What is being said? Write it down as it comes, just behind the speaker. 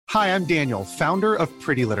Hi, I'm Daniel, founder of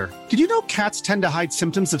Pretty Litter. Did you know cats tend to hide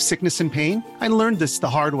symptoms of sickness and pain? I learned this the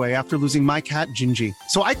hard way after losing my cat, Gingy.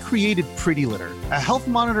 So I created Pretty Litter, a health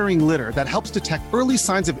monitoring litter that helps detect early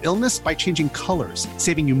signs of illness by changing colors,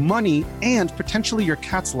 saving you money and potentially your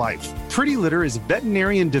cat's life. Pretty Litter is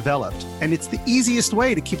veterinarian developed, and it's the easiest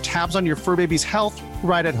way to keep tabs on your fur baby's health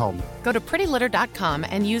right at home. Go to prettylitter.com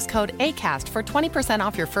and use code ACAST for 20%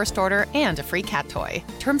 off your first order and a free cat toy.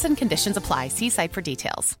 Terms and conditions apply. See site for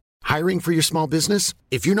details. Hiring for your small business?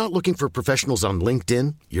 If you're not looking for professionals on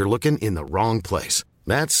LinkedIn, you're looking in the wrong place.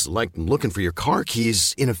 That's like looking for your car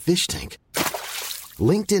keys in a fish tank.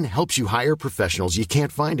 LinkedIn helps you hire professionals you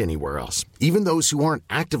can't find anywhere else, even those who aren't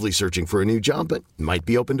actively searching for a new job but might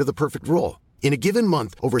be open to the perfect role. In a given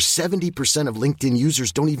month, over 70% of LinkedIn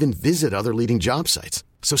users don't even visit other leading job sites.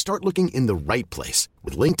 So start looking in the right place.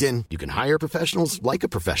 With LinkedIn, you can hire professionals like a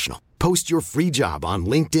professional. Post your free job on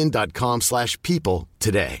linkedin.com/people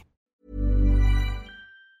today.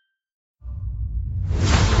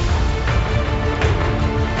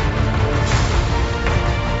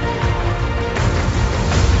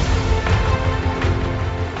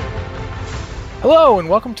 Hello and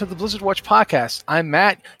welcome to the Blizzard Watch podcast. I'm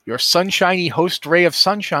Matt, your sunshiny host, Ray of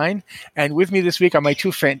Sunshine, and with me this week are my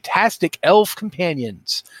two fantastic elf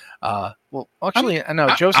companions. Joe's I'm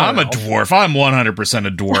a dwarf. I'm 100% a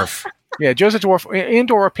dwarf. Yeah, Joe's a dwarf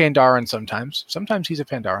and/or a Pandaren sometimes. Sometimes he's a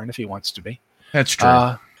Pandaren if he wants to be. That's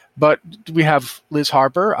true. But we have Liz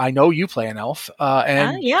Harper. I know you play an elf,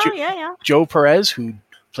 and Joe Perez, who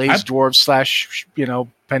plays dwarves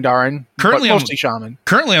 / Pandaren, currently but mostly shaman.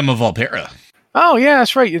 Currently, I'm a Valpera. Oh yeah,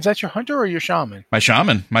 that's right. Is that your hunter or your shaman? My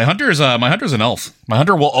shaman. My hunter's an elf. My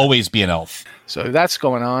hunter will always be an elf. So that's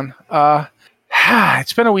going on.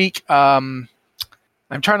 It's been a week. I'm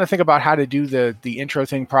trying to think about how to do the intro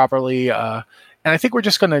thing properly, and I think we're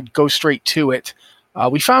just going to go straight to it.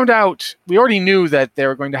 We already knew that they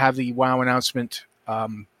were going to have the WoW announcement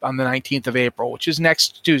on the 19th of April, which is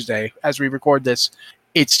next Tuesday. As we record this,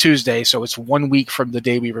 it's Tuesday, so it's 1 week from the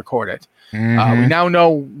day we record it. Mm-hmm. We now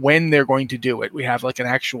know when they're going to do it. We have like an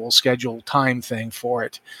actual scheduled time thing for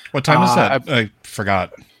it. What time is that? I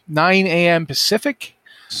forgot. 9 a.m. Pacific.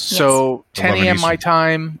 Yes. So 10 a.m. my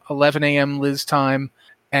time, 11 a.m. Liz time,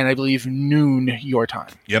 and I believe noon your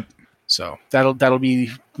time. Yep. So that'll be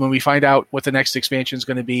when we find out what the next expansion is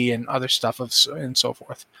going to be and other stuff and so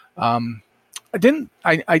forth. I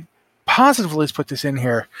positively put this in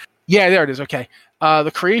here. Yeah, there it is. Okay.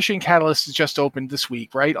 The Creation Catalyst is just opened this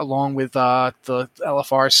week, right? Along with the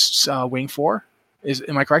LFR Wing 4.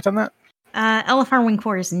 Am I correct on that? LFR Wing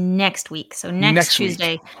 4 is next week. So next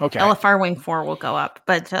Tuesday, okay. LFR Wing 4 will go up.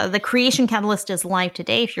 But the Creation Catalyst is live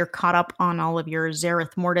today. If you're caught up on all of your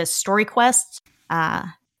Zareth Mortis story quests,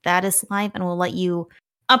 that is live and will let you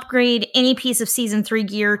upgrade any piece of Season 3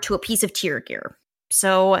 gear to a piece of tier gear.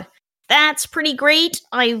 So that's pretty great.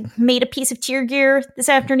 I made a piece of tier gear this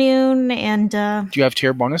afternoon, and do you have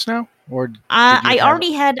tier bonus now, or I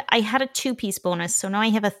had a 2-piece bonus, so now I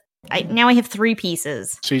have 3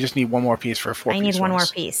 pieces. So you just need one more piece for a 4-piece. I need one bonus.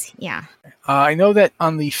 more piece. Yeah. I know that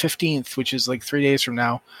on the 15th, which is like 3 days from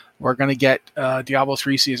now, we're going to get Diablo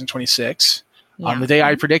 3 Season 26 on the day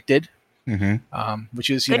I predicted. Mm-hmm.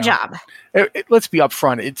 Which is good job. Let's be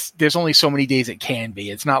upfront. There's only so many days it can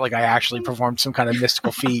be. It's not like I actually performed some kind of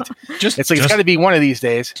mystical feat. It's got to be one of these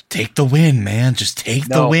days. Take the win, man. Just take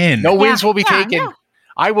the win. No wins will be taken. No.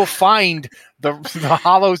 I will find the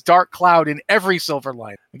Hollow's dark cloud in every silver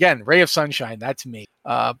line. Again, ray of sunshine. That's me.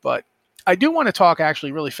 But I do want to talk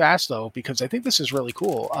actually really fast, though, because I think this is really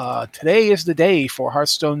cool. Today is the day for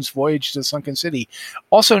Hearthstone's Voyage to the Sunken City,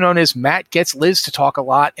 also known as Matt Gets Liz to Talk a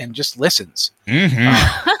Lot and Just Listens.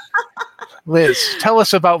 Mm-hmm. Liz, tell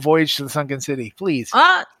us about Voyage to the Sunken City, please.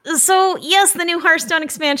 So, yes, the new Hearthstone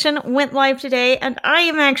expansion went live today, and I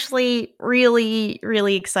am actually really,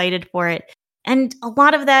 really excited for it. And a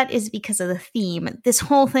lot of that is because of the theme. This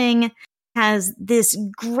whole thing has this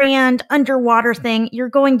grand underwater thing. You're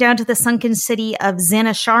going down to the sunken city of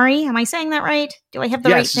Xanashari. Am I saying that right? Do I have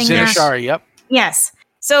the right thing there? Yes, Xanashari, yep. Yes.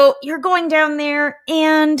 So you're going down there,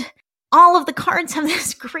 and all of the cards have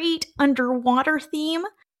this great underwater theme.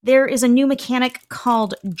 There is a new mechanic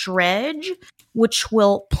called Dredge, which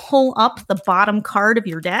will pull up the bottom card of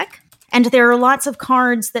your deck. And there are lots of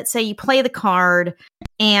cards that say you play the card,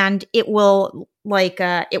 and it will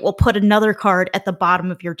put another card at the bottom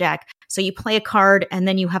of your deck. So you play a card, and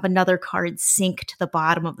then you have another card sink to the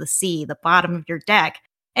bottom of the sea, the bottom of your deck.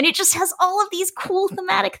 And it just has all of these cool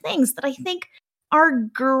thematic things that I think are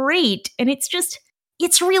great. And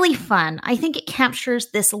it's really fun. I think it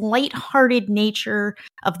captures this lighthearted nature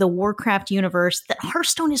of the Warcraft universe that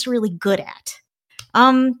Hearthstone is really good at.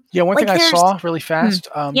 Yeah, one thing I saw really fast.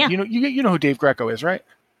 Yeah. You know who Dave Greco is, right?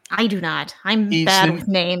 I do not. I'm bad with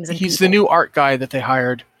names and he's people. the new art guy that they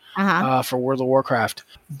hired for World of Warcraft.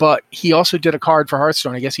 But he also did a card for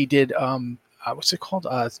Hearthstone. I guess he did, what's it called?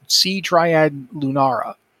 Sea Dryad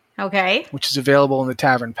Lunara. Okay. Which is available in the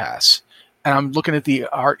Tavern Pass. And I'm looking at the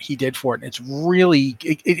art he did for it, and it's really,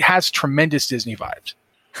 it has tremendous Disney vibes.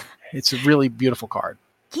 It's a really beautiful card.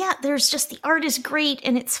 Yeah, there's just, the art is great,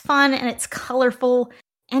 and it's fun, and it's colorful.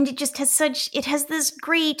 And it just has it has this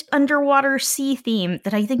great underwater sea theme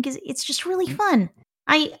that I think it's just really fun.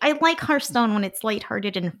 I like Hearthstone when it's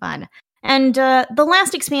lighthearted and fun. And the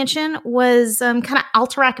last expansion was kind of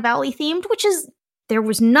Alterac Valley themed, there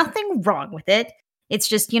was nothing wrong with it. It's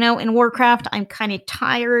just, in Warcraft, I'm kind of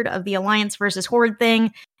tired of the Alliance versus Horde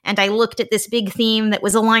thing. And I looked at this big theme that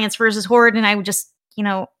was Alliance versus Horde, and I would just,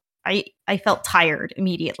 I felt tired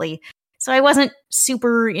immediately. So I wasn't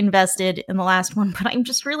super invested in the last one, but I'm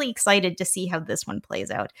just really excited to see how this one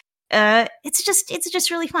plays out. It's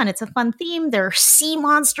just really fun. It's a fun theme. There are sea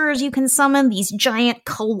monsters you can summon, these giant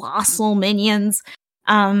colossal minions.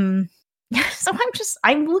 So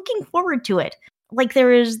I'm looking forward to it. Like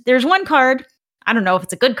there's one card, I don't know if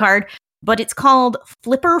it's a good card, but it's called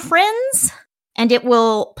Flipper Friends, and it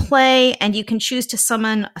will play, and you can choose to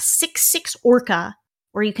summon a 6/6 orca,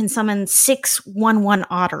 or you can summon 6 1/1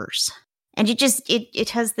 otters. And it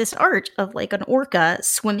has this art of like an orca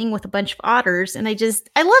swimming with a bunch of otters. And I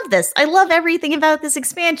love this. I love everything about this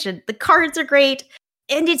expansion. The cards are great.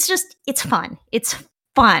 And it's fun. It's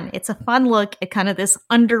fun. It's a fun look at kind of this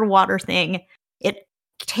underwater thing. It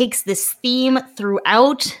takes this theme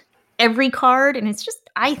throughout every card. And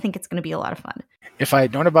I think it's going to be a lot of fun. If I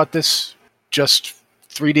had known about this just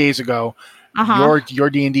 3 days ago, your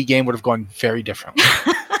D&D game would have gone very differently.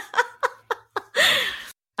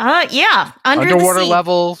 Yeah. Underwater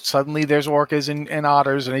level, suddenly there's orcas and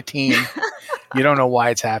otters and a team. You don't know why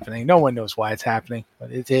it's happening. No one knows why it's happening,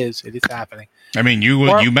 but it is. It is happening. I mean,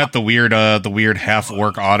 you met the weird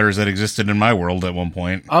half-orc otters that existed in my world at one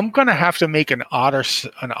point. I'm gonna have to make an otter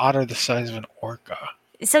the size of an orca.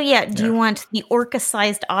 So do you want the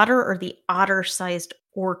orca-sized otter or the otter-sized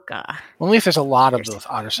orca? Only if there's a lot of those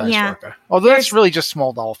otter-sized orca. Although that's really just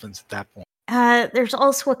small dolphins at that point. There's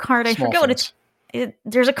also a card, I forget what it's.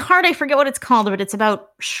 There's a card, I forget what it's called, but it's about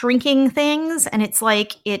shrinking things, and it's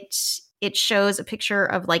like it shows a picture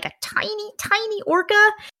of like a tiny orca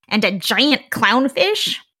and a giant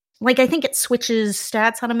clownfish. Like I think it switches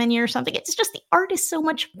stats on a menu or something. It's just, the art is so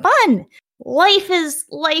much fun. Life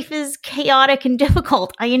is chaotic and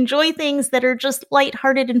difficult. I enjoy things that are just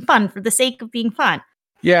lighthearted and fun for the sake of being fun.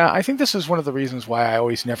 Yeah, I think this is one of the reasons why I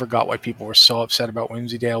always never got why people were so upset about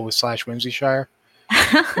Whimsydale with /Whimsyshire.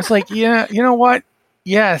 It's like, yeah, you know what?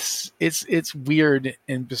 Yes, it's weird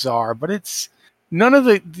and bizarre, but it's none of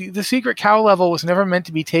the secret cow level was never meant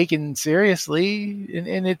to be taken seriously,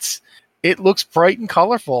 and it looks bright and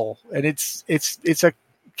colorful, and it's a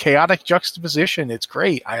chaotic juxtaposition. It's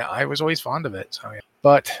great. I was always fond of it. So, yeah.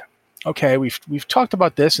 But okay, we've talked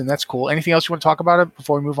about this, and that's cool. Anything else you want to talk about it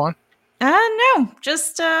before we move on? No,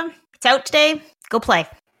 just it's out today. Go play.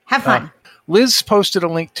 Have fun. Liz posted a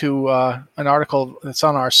link to an article that's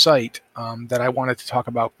on our site that I wanted to talk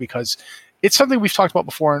about because it's something we've talked about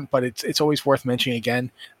before, but it's always worth mentioning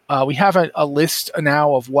again. We have a list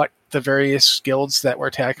now of what the various guilds that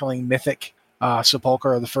were tackling Mythic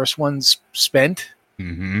Sepulchre, the first ones, spent,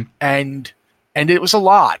 and it was a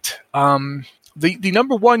lot. The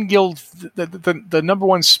number one guild, the number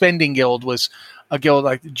one spending guild was a guild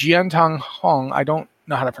like Jiantang Hong. I don't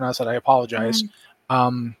know how to pronounce that. I apologize.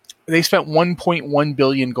 They spent 1.1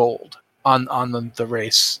 billion gold on the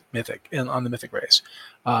race Mythic on the Mythic race.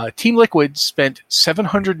 Team Liquid spent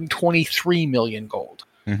 723 million gold.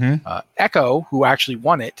 Echo, who actually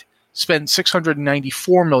won it, spent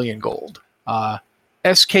 694 million gold.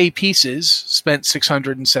 SK Pieces spent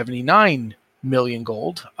 679 million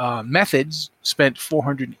gold. Methods spent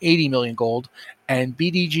 480 million gold, and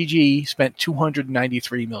BDGG spent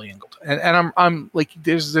 293 million gold. And I'm like,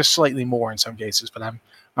 there's slightly more in some cases, but I'm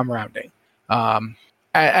rounding.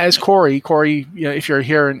 As Corey, if you're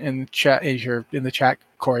here in the chat, if you're in the chat,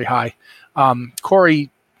 Corey, hi. Corey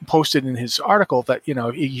posted in his article that,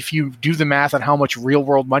 if you do the math on how much real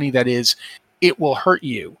world money that is, it will hurt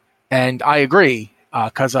you. And I agree,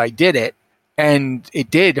 because I did it, and it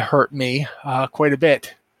did hurt me quite a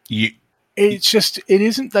bit. It's just, it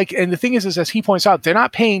isn't like, and the thing is as he points out, they're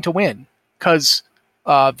not paying to win, because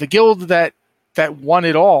the guild that won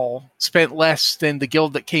it all spent less than the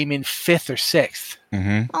guild that came in 5th or 6th.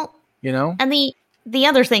 Well, And the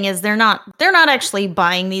other thing is they're not actually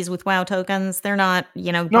buying these with WoW tokens. They're not,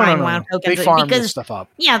 buying WoW tokens. They farm this stuff up.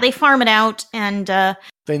 Yeah, they farm it out, and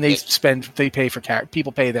then they pay for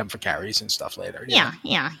people pay them for carries and stuff later. Yeah.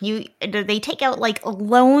 They take out like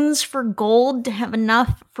loans for gold to have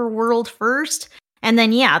enough for World First, and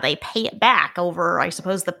then they pay it back over, I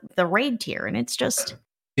suppose, the raid tier, and it's just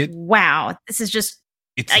wow. This is just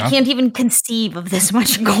I can't even conceive of this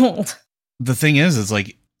much gold. The thing is, it's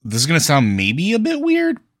like, this is going to sound maybe a bit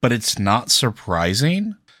weird, but it's not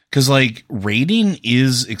surprising because like raiding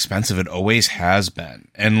is expensive. It always has been.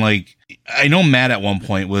 And like, I know Matt at one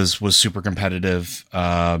point was super competitive.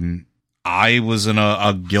 I was in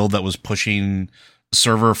a guild that was pushing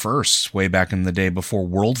server first way back in the day before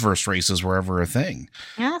world first races were ever a thing.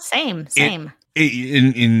 Yeah, same.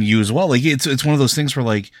 In you as well. Like it's one of those things where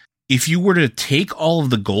like, if you were to take all of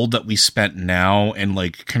the gold that we spent now and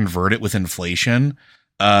like convert it with inflation,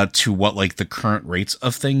 to what like the current rates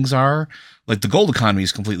of things are, like the gold economy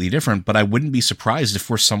is completely different, but I wouldn't be surprised if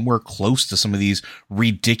we're somewhere close to some of these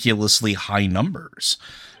ridiculously high numbers.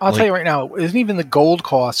 I'll tell you right now, it isn't even the gold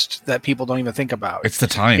cost that people don't even think about. It's the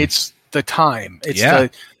time. It's the time. It's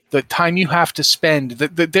the time you have to spend.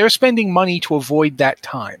 They're spending money to avoid that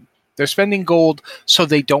time. They're spending gold so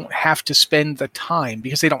they don't have to spend the time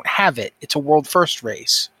because they don't have it. It's a world first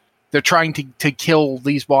race. They're trying to kill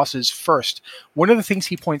these bosses first. One of the things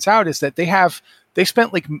he points out is that they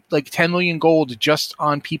spent like 10 million gold just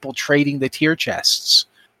on people trading the tier chests,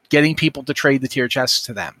 getting people to trade the tier chests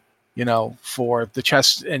to them, for the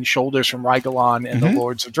chests and shoulders from Rygalon and the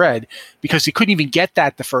Lords of Dread, because they couldn't even get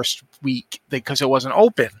that the first week because it wasn't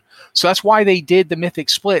open. So that's why they did the Mythic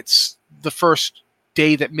splits the first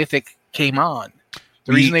day that Mythic came on.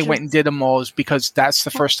 The reason they went and did them all is because that's the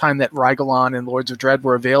first time that Rygalon and Lords of Dread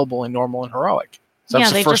were available in normal and heroic. So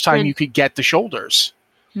that's the first time you could get the shoulders.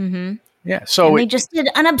 Mm-hmm. Yeah, so they just did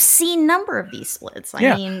an obscene number of these splits.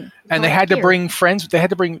 I mean, and they had to bring friends. They had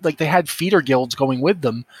to bring they had feeder guilds going with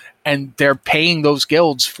them, and they're paying those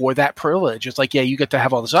guilds for that privilege. It's like, you get to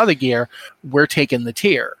have all this other gear. We're taking the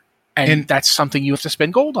tier. And that's something you have to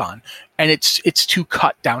spend gold on. And it's to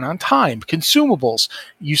cut down on time. Consumables,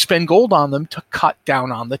 you spend gold on them to cut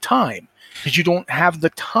down on the time. Because you don't have the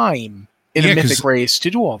time in a Mythic race to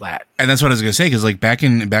do all that. And that's what I was going to say, because like back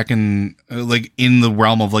in like in the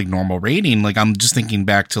realm of like normal raiding, like I'm just thinking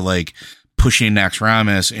back to like pushing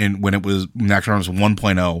Naxxramas and when it was Naxxramas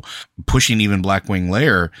 1.0, pushing even Blackwing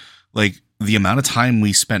Lair, like the amount of time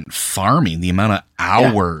we spent farming, the amount of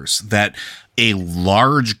hours that a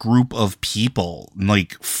large group of people,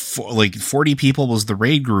 like 40 people was the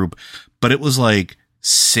raid group, but it was like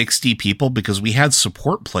 60 people because we had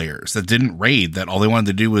support players that didn't raid, that all they wanted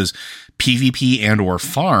to do was PvP and or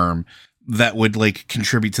farm, that would like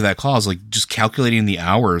contribute to that cause. Like just calculating the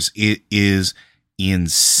hours, it is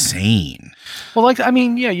insane. Well, like, I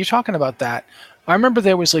mean, you're talking about that. I remember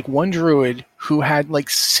there was like one druid who had like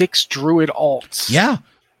 6 druid alts. Yeah.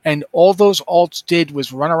 And all those alts did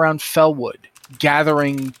was run around Fellwood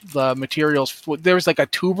gathering the materials. There was like a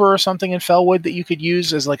tuber or something in Fellwood that you could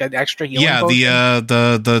use as like an extra healing potion.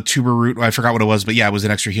 The tuber root, I forgot what it was, but it was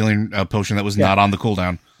an extra healing potion that was not on the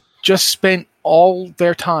cooldown. Just spent all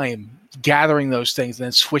their time gathering those things and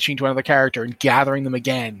then switching to another character and gathering them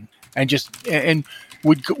again and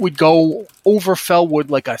would go over Fellwood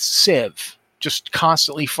like a sieve, just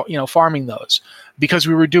constantly farming those. Because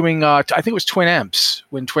we were doing, I think it was Twin Emps,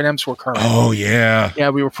 when Twin Emps were current. Oh, yeah.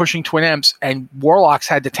 Yeah, we were pushing Twin Emps, and Warlocks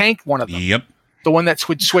had to tank one of them. Yep. The one that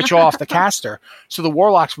would switch off the caster. So the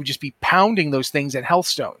Warlocks would just be pounding those things at health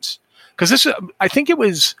stones. Because I think it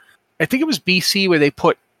was BC where they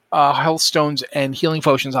put health stones and healing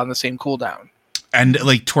potions on the same cooldown. And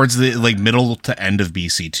like towards the like middle to end of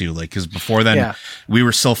BC too, like because before then we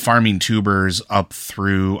were still farming tubers up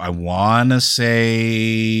through, I want to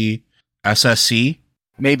say SSC.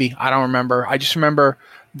 Maybe, I don't remember. I just remember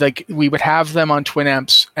like we would have them on Twin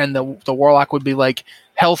Emps, and the Warlock would be like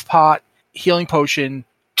health pot, healing potion,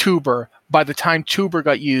 tuber. By the time tuber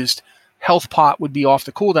got used, health pot would be off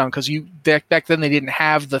the cooldown because back then they didn't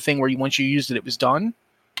have the thing where once you used it, it was done.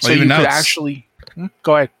 So you could actually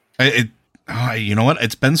go ahead. You know what?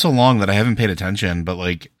 It's been so long that I haven't paid attention, but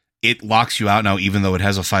like it locks you out now, even though it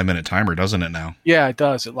has a 5-minute timer, doesn't it now? Yeah, it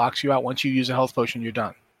does. It locks you out. Once you use a health potion, you're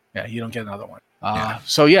done. Yeah, you don't get another one.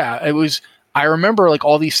 So it was, I remember like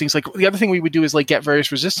all these things. Like the other thing we would do is like get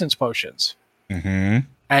various resistance potions. Mm-hmm.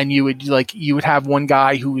 And you would have one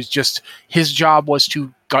guy who was just, his job was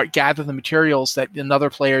to gather the materials, that another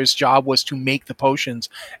player's job was to make the potions.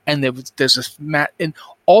 And there's this and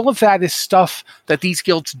all of that is stuff that these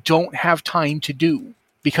guilds don't have time to do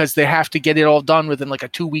because they have to get it all done within like a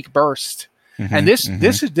 2-week burst. And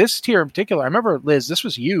this tier in particular, I remember, Liz, this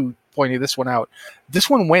was you pointing this one out. This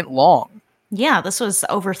one went long. Yeah, this was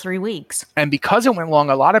over 3 weeks. And because it went long,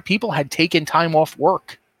 a lot of people had taken time off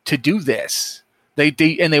work to do this.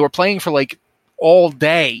 They were playing for like all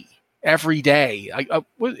day, every day.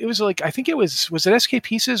 It was like, I think was it SK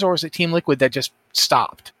Pieces or was it Team Liquid that just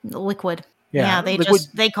stopped? Liquid. Yeah,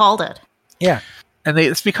 they called it. Yeah. And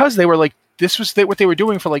it's because they were like, this was what they were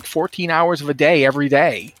doing for like 14 hours of a day every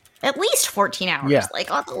day. At least 14 hours,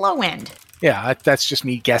 like on the low end. Yeah, that's just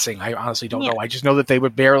me guessing. I honestly don't know. I just know that they were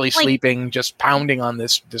barely sleeping, just pounding on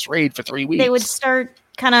this raid for 3 weeks. They would start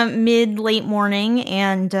kind of late morning,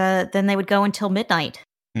 and then they would go until midnight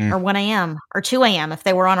or 1 a.m. or 2 a.m. If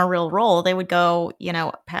they were on a real roll, they would go,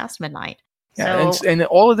 past midnight. Yeah, so, and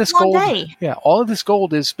all of this gold. Yeah, all of this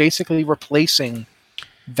gold is basically replacing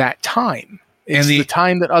that time. It's the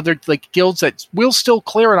time that other guilds that will still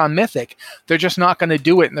clear it on Mythic, they're just not going to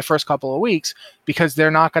do it in the first couple of weeks because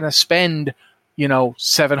they're not going to spend,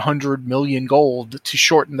 700 million gold to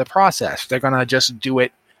shorten the process. They're going to just do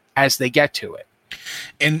it as they get to it.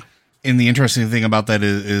 And the interesting thing about that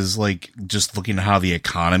is like just looking at how the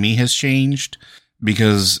economy has changed,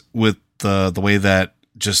 because with the way that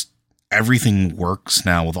just everything works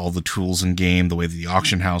now with all the tools in game, the way that the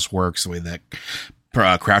auction house works, the way that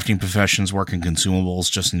crafting professions work and consumables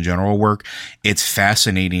just in general work, it's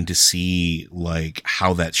fascinating to see like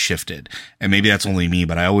how that's shifted. And maybe that's only me,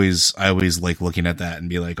 but I always like looking at that and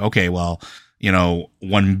be like, okay, well,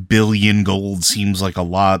 1 billion gold seems like a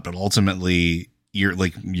lot, but ultimately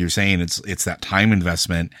you're saying it's that time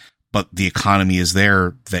investment, but the economy is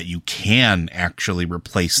there that you can actually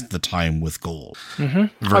replace the time with gold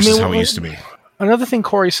versus how it used to be. Another thing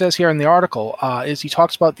Corey says here in the article is he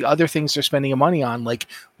talks about the other things they're spending money on, like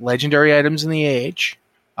legendary items in the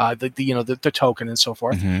the token and so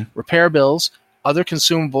forth, repair bills, other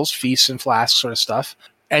consumables, feasts and flasks sort of stuff,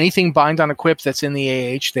 anything bind on equip that's in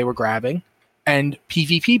the they were grabbing, and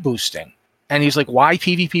PvP boosting. And he's like, why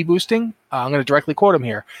PvP boosting? I'm going to directly quote him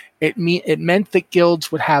here. It meant that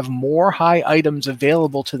guilds would have more high items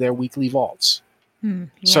available to their weekly vaults.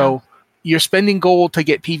 So you're spending gold to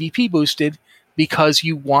get PvP boosted because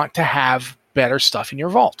you want to have better stuff in your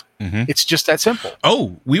vault. It's just that simple.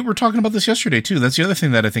 Oh, we were talking about this yesterday too. That's the other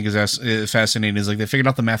thing that I think is fascinating is like they figured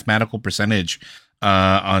out the mathematical percentage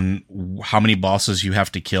on how many bosses you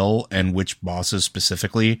have to kill and which bosses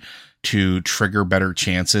specifically to trigger better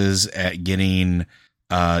chances at getting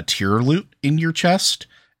tier loot in your chest.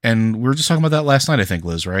 And we were just talking about that last night, I think,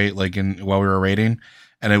 Liz, right? Like while we were raiding.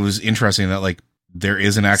 And it was interesting that like there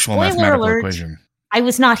is an actual mathematical equation. I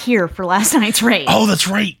was not here for last night's raid. Oh, that's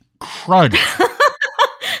right. Crud.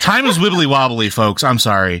 Time is wibbly wobbly, folks. I'm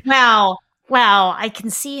sorry. Wow. I can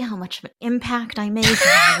see how much of an impact I made in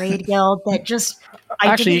the raid guild that just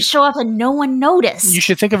I didn't show up and no one noticed. You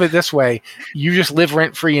should think of it this way. You just live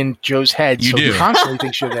rent free in Joe's head. You do. He constantly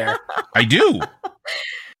thinks you're there. I do.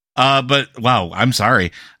 But wow, I'm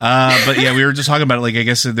sorry. But yeah, we were just talking about it. Like, I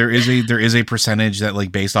guess there is a percentage that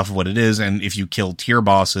like based off of what it is. And if you kill tier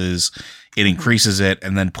bosses, it increases it,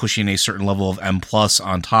 and then pushing a certain level of M plus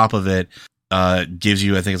on top of it, gives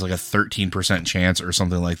you, I think it's like a 13% chance or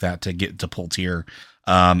something like that to get to pull tier.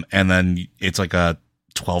 And then it's like a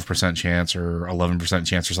 12% chance or 11%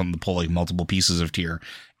 chance or something to pull like multiple pieces of tier.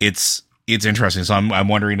 It's interesting. So I'm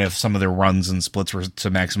wondering if some of their runs and splits were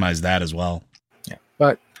to maximize that as well. Yeah.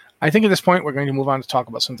 But I think at this point, we're going to move on to talk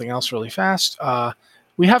about something else really fast.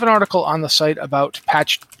 We have an article on the site about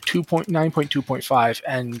patch 9.2.5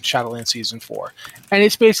 and Shadowlands Season 4. And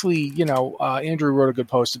it's basically, Andrew wrote a good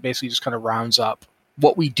post that basically just kind of rounds up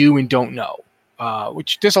what we do and don't know,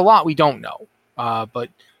 which there's a lot we don't know. But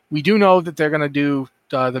we do know that they're going to do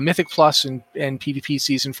the Mythic Plus and PvP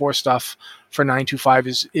Season 4 stuff for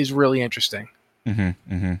 9.2.5 is really interesting.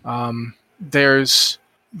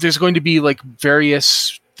 There's going to be like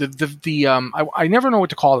various... I never know what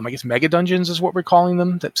to call them. I guess mega dungeons is what we're calling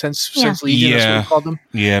them. That since Legion is what we called them.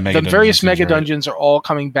 Yeah, the various mega dungeons are all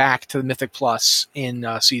coming back to the Mythic Plus in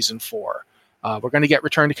Season 4. We're going to get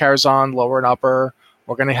Return to Karazhan, Lower and Upper.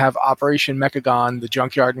 We're going to have Operation Mechagon, the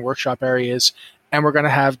Junkyard and Workshop areas, and we're going to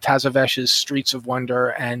have Tazavesh's Streets of Wonder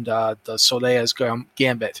and the Solea's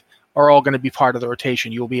Gambit are all going to be part of the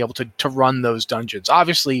rotation. You'll be able to run those dungeons.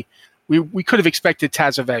 Obviously, we could have expected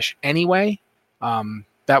Tazavesh anyway.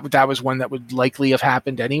 That was one that would likely have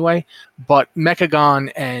happened anyway. But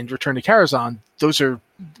Mechagon and Return to Karazhan,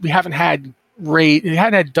 we hadn't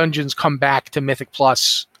had dungeons come back to Mythic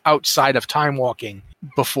Plus outside of Time Walking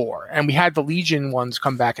before. And we had the Legion ones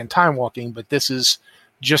come back in Time Walking, but this is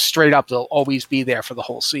just straight up, they'll always be there for the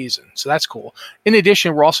whole season. So that's cool. In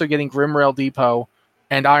addition, we're also getting Grimrail Depot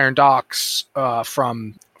and Iron Docks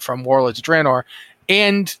from Warlords of Draenor.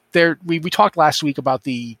 And we talked last week about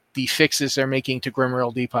the fixes they're making to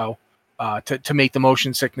Grimrail Depot to make the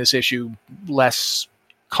motion sickness issue less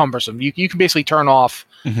cumbersome. You can basically turn off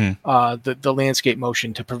the landscape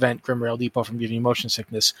motion to prevent Grimrail Depot from giving you motion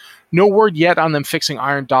sickness. No word yet on them fixing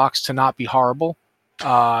Iron Docks to not be horrible.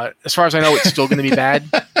 As far as I know, it's still going to be bad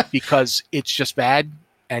because it's just bad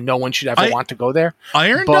and no one should ever want to go there.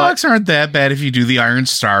 Iron Docks aren't that bad if you do the Iron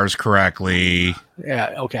Stars correctly.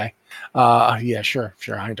 Yeah, okay. Yeah, sure.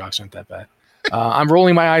 Iron Docks aren't that bad. I'm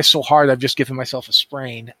rolling my eyes so hard I've just given myself a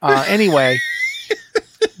sprain. Anyway,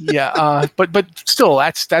 yeah, but still,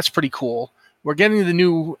 that's pretty cool. We're getting the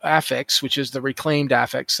new affix, which is the reclaimed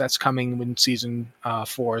affix. That's coming in season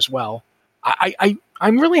 4 as well.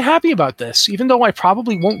 I'm really happy about this, even though I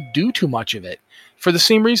probably won't do too much of it, for the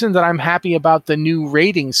same reason that I'm happy about the new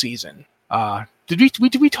raiding season. Did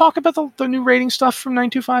we talk about the new rating stuff from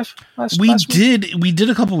 925 last week? We did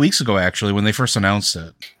a couple weeks ago, actually, when they first announced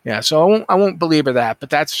it. Yeah, so I won't belabor that, but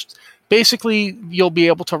that's basically you'll be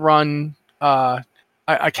able to run a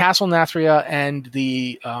Castle Nathria and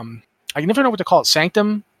the I never know what to call it,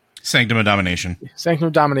 Sanctum of Domination. Sanctum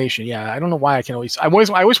of Domination. Yeah, I don't know why I always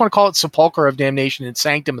want to call it Sepulchre of Damnation and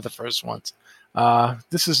Sanctum of the first ones.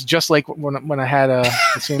 This is just like when I had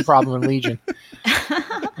the same problem in Legion.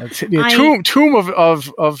 Tomb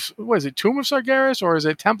of what is it? Tomb of Sargeras, or is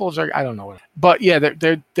it Temple of Sargeras? I don't know. But yeah,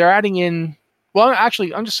 they're adding in. Well,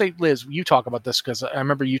 actually, I'm just saying, Liz, you talk about this because I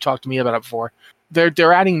remember you talked to me about it before.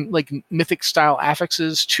 They're adding like mythic style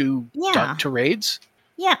affixes to raids.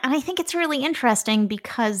 Yeah, and I think it's really interesting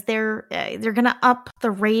because they're going to up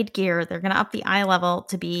the raid gear. They're going to up the eye level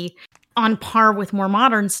to be on par with more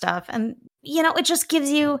modern stuff, and it just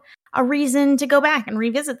gives you a reason to go back and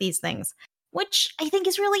revisit these things, which I think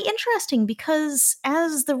is really interesting because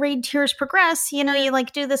as the raid tiers progress, you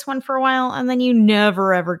like do this one for a while and then you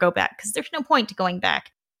never ever go back because there's no point to going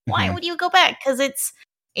back. Why would you go back? Because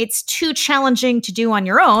it's too challenging to do on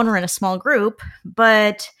your own or in a small group.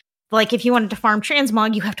 But like if you wanted to farm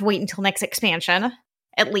transmog, you have to wait until next expansion,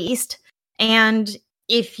 at least. And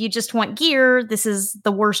if you just want gear, this is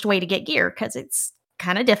the worst way to get gear because it's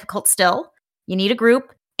kind of difficult still. You need a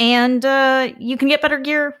group, and you can get better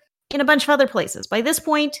gear in a bunch of other places. By this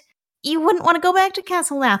point, you wouldn't want to go back to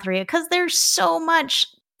Castle Nathria because there's so much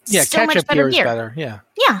catch-up gear is better. Yeah,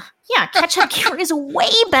 catch-up gear is way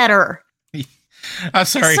better.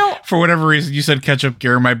 Sorry, for whatever reason, you said ketchup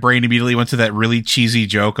gear. My brain immediately went to that really cheesy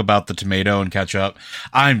joke about the tomato and ketchup.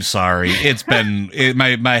 I'm sorry. It's been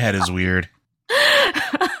my head is weird.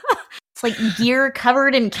 It's like gear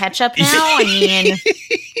covered in ketchup now. I mean,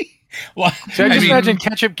 well, so I imagine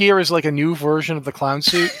ketchup gear is like a new version of the clown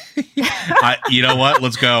suit. You know what?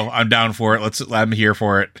 Let's go. I'm down for it. I'm here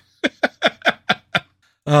for it.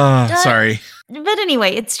 Sorry. But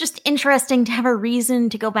anyway, it's just interesting to have a reason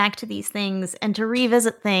to go back to these things and to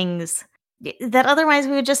revisit things that otherwise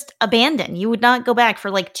we would just abandon. You would not go back for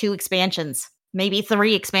like 2 expansions, maybe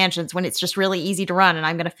 3 expansions when it's just really easy to run and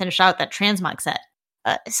I'm going to finish out that transmog set.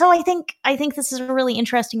 So I think this is a really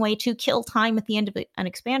interesting way to kill time at the end of an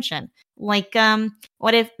expansion. Like,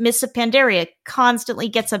 what if Mists of Pandaria constantly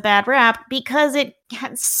gets a bad rap because it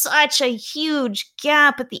had such a huge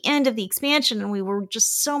gap at the end of the expansion and we were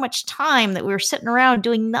just so much time that we were sitting around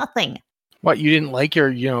doing nothing. What, you didn't like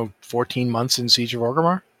your 14 months in Siege of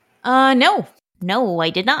Orgrimmar? No, I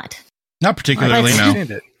did not. Not particularly,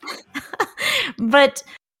 no. But,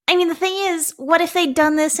 I mean, the thing is, what if they'd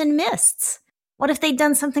done this in Mists? What if they'd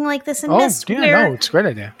done something like this in Mist? It's a great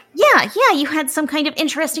idea. Yeah, you had some kind of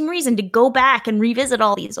interesting reason to go back and revisit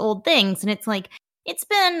all these old things. And it's like, it's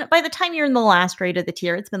been, by the time you're in the last raid of the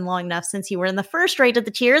tier, it's been long enough since you were in the first raid of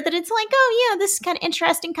the tier that it's like, oh yeah, this is kind of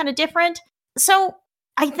interesting, kind of different. So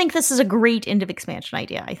I think this is a great end of expansion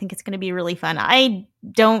idea. I think it's going to be really fun. I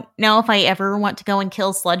don't know if I ever want to go and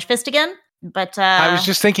kill Sludgefist again, but I was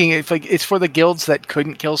just thinking, it's for the guilds that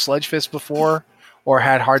couldn't kill Sludgefist before. Or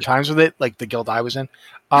had hard times with it, like the guild I was in.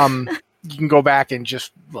 You can go back and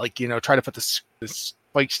just try to put the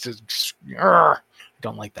spikes to. I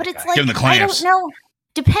don't like that. But it's guy. like, give him the clamps. I don't know.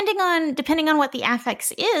 Depending on what the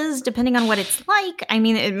affix is, depending on what it's like. I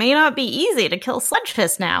mean, it may not be easy to kill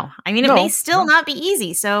Sludgefist now. I mean, it may still not be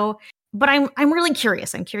easy. So, but I'm really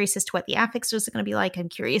curious. I'm curious as to what the affix is going to be like. I'm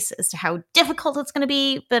curious as to how difficult it's going to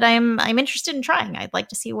be. But I'm interested in trying. I'd like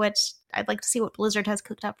to see what Blizzard has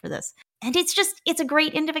cooked up for this. And it's a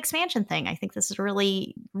great end of expansion thing. I think this is a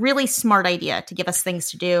really, really smart idea to give us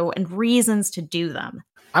things to do and reasons to do them.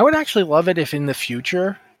 I would actually love it if in the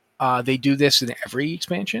future they do this in every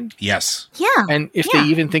expansion. Yes. Yeah. And if they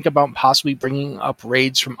even think about possibly bringing up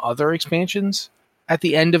raids from other expansions at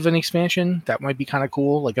the end of an expansion. That might be kind of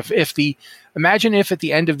cool. Like imagine if at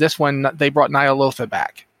the end of this one they brought Nyalotha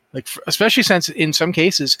back. Like, especially since in some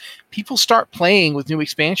cases people start playing with new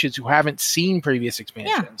expansions who haven't seen previous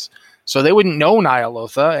expansions. Yeah. So they wouldn't know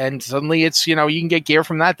Nyalotha, and suddenly it's, you can get gear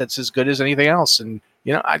from that's as good as anything else. And,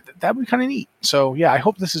 that would be kind of neat. So, yeah, I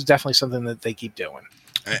hope this is definitely something that they keep doing.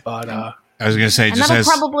 But I was going to say, just as...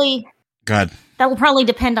 God. That will probably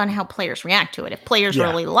depend on how players react to it. If players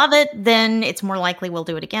really love it, then it's more likely we'll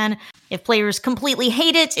do it again. If players completely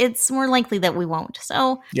hate it, it's more likely that we won't.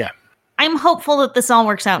 So, yeah, I'm hopeful that this all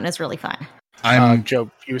works out and it's really fun. Joe,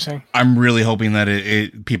 you were saying? I'm really hoping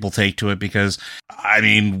that people take to it because,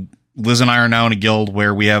 Liz and I are now in a guild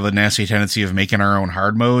where we have a nasty tendency of making our own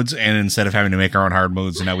hard modes, and instead of having to make our own hard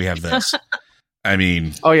modes, now we have this.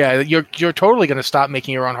 Oh yeah, you're totally going to stop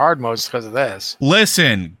making your own hard modes because of this.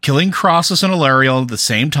 Listen, killing Crossus and Ilariel at the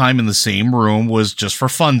same time in the same room was just for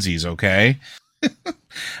funsies, okay?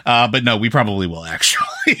 But no, we probably will actually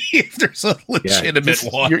if there's a legitimate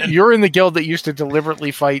one. You're in the guild that used to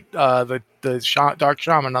deliberately fight the Dark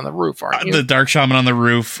Shaman on the roof, aren't you? The Dark Shaman on the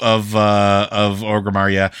roof of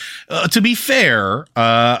Orgrimmar, yeah. To be fair,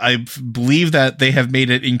 I believe that they have made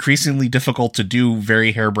it increasingly difficult to do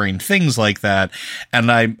very harebrained things like that,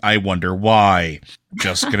 and I wonder why.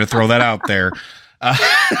 Just gonna throw that out there.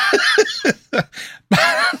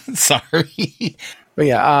 Sorry. But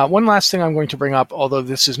yeah, one last thing I'm going to bring up, although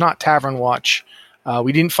this is not Tavern Watch.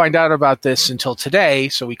 We didn't find out about this until today,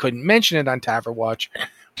 so we couldn't mention it on Tavern Watch,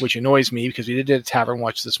 which annoys me because we did a Tavern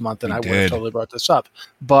Watch this month, and I would have totally brought this up.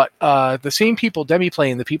 But the same people,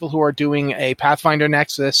 Demiplane, the people who are doing a Pathfinder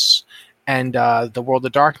Nexus and the World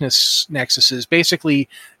of Darkness Nexuses, basically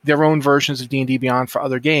their own versions of D&D Beyond for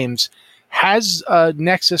other games, has a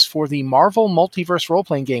Nexus for the Marvel Multiverse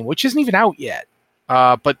role-playing game, which isn't even out yet.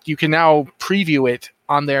 But you can now preview it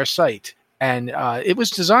on their site. And it was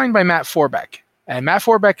designed by Matt Forbeck. And Matt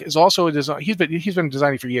Forbeck is also a designer. He's been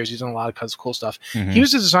designing for years. He's done a lot of cool stuff. Mm-hmm. He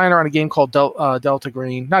was a designer on a game called Brave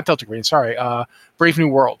New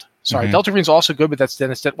World. Sorry, mm-hmm. Delta Green's also good, but that's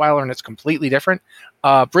Dennis Detweiler, and it's completely different.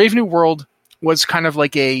 Brave New World was kind of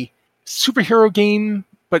like a superhero game,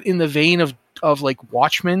 but in the vein of like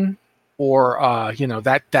Watchmen or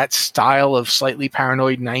that style of slightly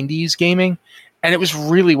paranoid 90s gaming. And it was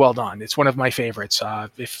really well done. It's one of my favorites.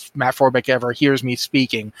 If Matt Forbeck ever hears me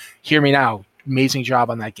speaking, hear me now. Amazing job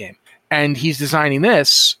on that game. And he's designing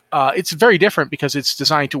this. It's very different because it's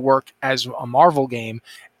designed to work as a Marvel game.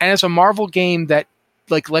 And as a Marvel game that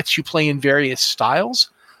lets you play in various styles.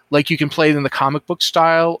 Like you can play in the comic book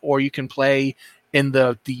style, or you can play in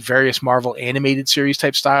the various Marvel animated series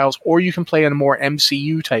type styles, or you can play in a more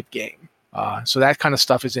MCU type game. So that kind of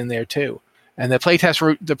stuff is in there too. And the playtest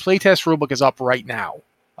rulebook is up right now,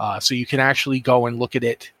 so you can actually go and look at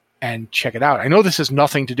it and check it out. I know this has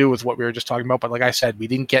nothing to do with what we were just talking about, but like I said, we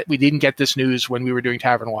didn't get this news when we were doing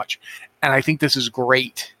Tavern Watch, and I think this is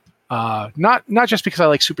great. Not just because I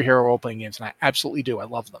like superhero role playing games, and I absolutely do, I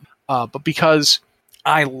love them, but because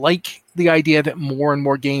I like the idea that more and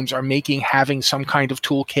more games are making having some kind of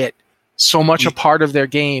toolkit so much a part of their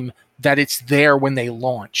game that it's there when they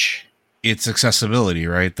launch. It's accessibility,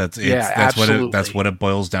 right? That's what it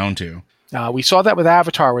boils down to. We saw that with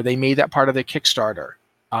Avatar, where they made that part of their Kickstarter,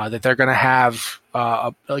 that they're going to have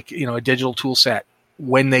a digital tool set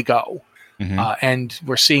when they go. Mm-hmm. And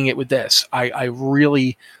we're seeing it with this.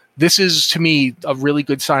 This is to me a really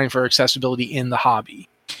good sign for accessibility in the hobby.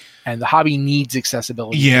 And the hobby needs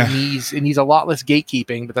accessibility. Yeah. It needs a lot less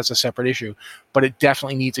gatekeeping, but that's a separate issue. But it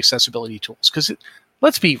definitely needs accessibility tools. Because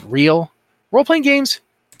let's be real, role-playing games,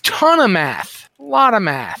 ton of math, a lot of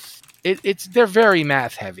math. They're very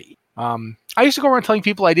math heavy. I used to go around telling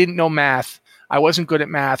people I didn't know math. I wasn't good at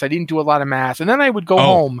math. I didn't do a lot of math. And then I would go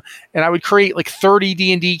home and I would create like 30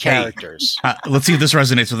 D&D characters. Hey, let's see if this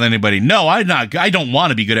resonates with anybody. No, I don't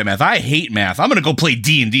want to be good at math. I hate math. I'm going to go play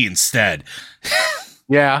D&D instead.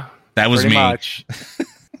 Yeah. That was me. Much.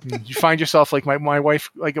 You find yourself like my wife,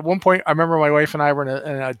 like at one point, I remember my wife and I were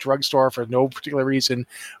in a drugstore for no particular reason,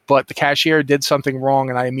 but the cashier did something wrong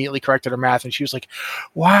and I immediately corrected her math and she was like,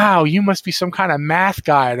 wow, you must be some kind of math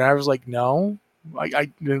guy. And I was like, no,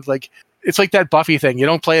 it's like that Buffy thing. You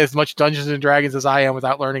don't play as much Dungeons and Dragons as I am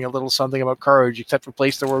without learning a little something about courage, except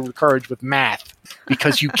replace the word with courage with math,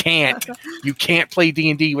 because you can't play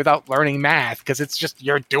D&D without learning math because it's just,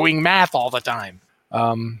 you're doing math all the time.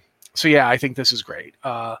 So yeah, I think this is great.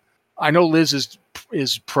 I know Liz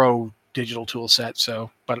is pro digital tool set,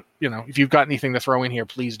 but if you've got anything to throw in here,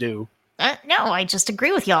 please do. No, I just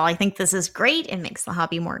agree with y'all. I think this is great. It makes the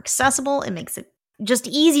hobby more accessible. It makes it just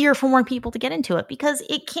easier for more people to get into it, because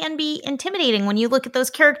it can be intimidating when you look at those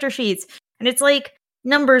character sheets and it's like,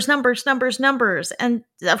 numbers, numbers, numbers, numbers. And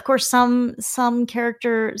of course, some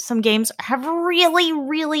games have really,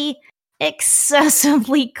 really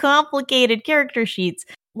excessively complicated character sheets.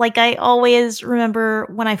 Like I always remember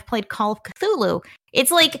when I've played Call of Cthulhu,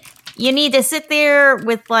 it's like you need to sit there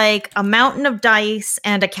with like a mountain of dice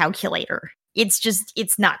and a calculator.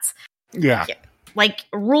 It's nuts. Yeah. Like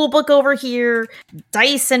rule book over here,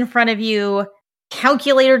 dice in front of you,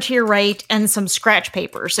 calculator to your right, and some scratch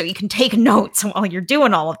paper so you can take notes while you're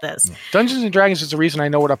doing all of this. Dungeons and Dragons is the reason I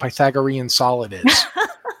know what a Pythagorean solid is.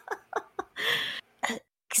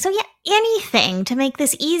 So yeah, anything to make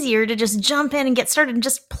this easier to just jump in and get started and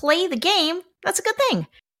just play the game, that's a good thing.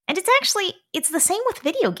 And it's the same with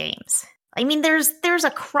video games. I mean, there's a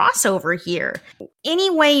crossover here. Any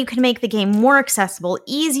way you can make the game more accessible,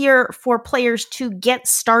 easier for players to get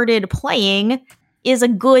started playing is a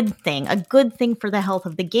good thing. A good thing for the health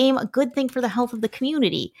of the game, a good thing for the health of the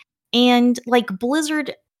community. And like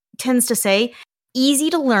Blizzard tends to say, easy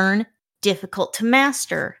to learn, difficult to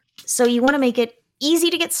master. So you want to make it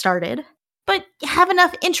easy to get started, but have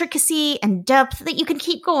enough intricacy and depth that you can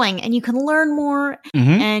keep going and you can learn more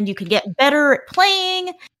and you can get better at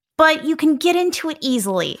playing, but you can get into it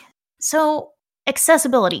easily. So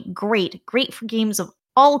accessibility, great for games of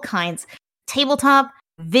all kinds. Tabletop,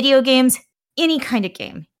 video games, any kind of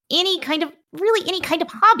game, any kind of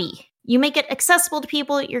hobby. You make it accessible to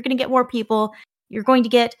people, you're going to get more people, you're going to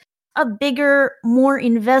get a bigger, more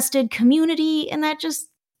invested community, and that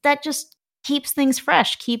just keeps things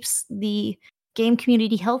fresh, keeps the game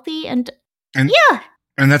community healthy, and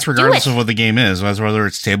that's regardless of what the game is, whether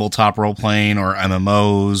it's tabletop role playing or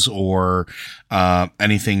MMOs or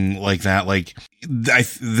anything like that. Like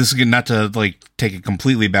this is not to like take it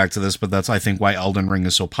completely back to this, but that's I think why Elden Ring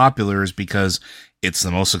is so popular is because it's the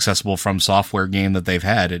most accessible From Software game that they've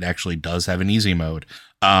had. It actually does have an easy mode.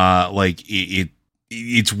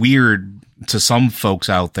 It's weird to some folks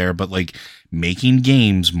out there, but like making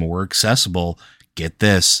games more accessible, get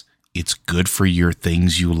this, it's good for your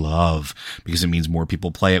things you love because it means more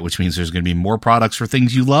people play it, which means there's going to be more products for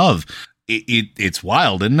things you love. It's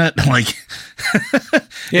wild, isn't it? Like,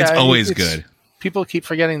 it's always good. People keep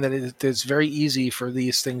forgetting that it's very easy for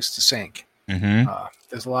these things to sink.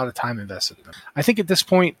 There's a lot of time invested in them. I think at this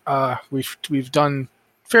point, we've done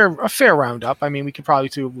a fair roundup. I mean, we could probably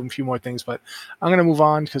do a few more things, but I'm going to move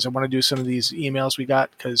on because I want to do some of these emails we got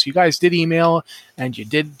because you guys did email and you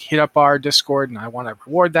did hit up our Discord, and I want to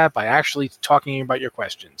reward that by actually talking about your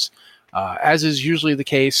questions. As is usually the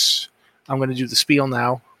case, I'm going to do the spiel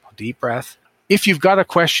now. Deep breath. If you've got a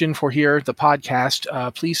question for here, the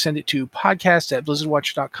podcast, please send it to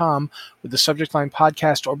podcast@blizzardwatch.com with the subject line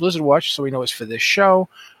podcast or Blizzard Watch so we know it's for this show.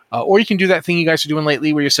 Or you can do that thing you guys are doing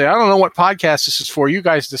lately where you say, I don't know what podcast this is for. You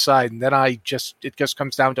guys decide. And then it just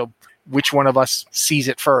comes down to which one of us sees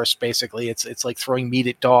it first, basically. It's like throwing meat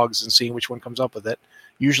at dogs and seeing which one comes up with it.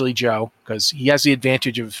 Usually Joe, because he has the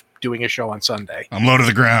advantage of doing a show on Sunday. I'm low to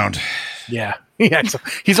the ground. Yeah.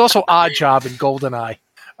 He's also Odd Job in GoldenEye.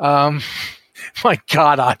 My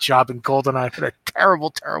God, Odd Job in GoldenEye. What a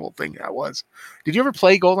terrible, terrible thing that was. Did you ever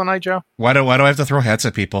play GoldenEye, Joe? Why do I have to throw hats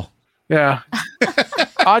at people? Yeah.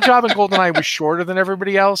 Odd Job in GoldenEye was shorter than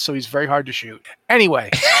everybody else, so he's very hard to shoot.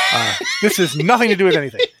 Anyway, this has nothing to do with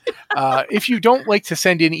anything. If you don't like to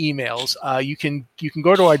send in emails, you can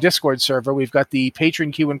go to our Discord server. We've got the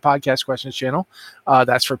Patron Q and Podcast Questions channel.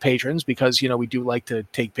 That's for patrons because we do like to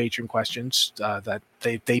take patron questions that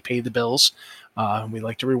they pay the bills. We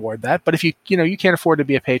like to reward that. But if you can't afford to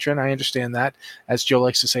be a patron, I understand that. As Joe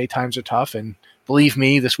likes to say, times are tough, and believe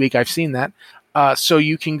me, this week I've seen that. So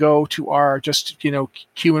you can go to our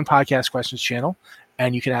Q and Podcast Questions channel,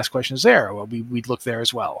 and you can ask questions there. Well, we'd look there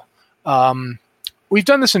as well. We've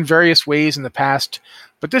done this in various ways in the past,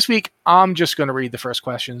 but this week I'm just going to read the first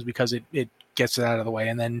questions because it gets it out of the way,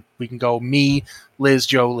 and then we can go me, Liz,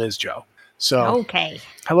 Joe. So, okay.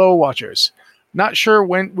 Hello, watchers. Not sure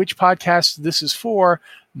which podcast this is for.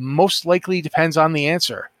 Most likely depends on the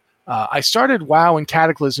answer. I started WoW in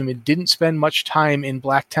Cataclysm and didn't spend much time in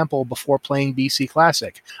Black Temple before playing BC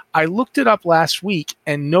Classic. I looked it up last week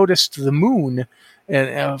and noticed the moon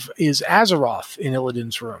is Azeroth in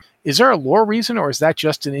Illidan's room. Is there a lore reason, or is that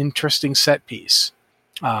just an interesting set piece?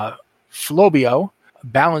 Flobio,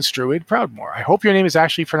 Balanced Druid, Proudmore. I hope your name is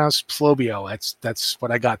actually pronounced Flobio. That's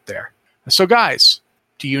what I got there. So guys,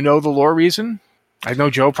 do you know the lore reason? I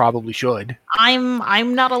know Joe probably should.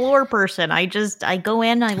 I'm not a lore person. I go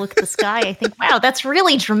in, I look at the sky, I think, wow, that's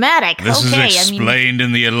really dramatic. This is explained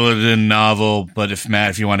in the Illidan novel, but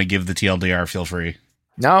if you want to give the TLDR, feel free.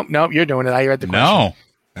 No, you're doing it. I read the question. No,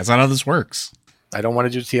 that's not how this works. I don't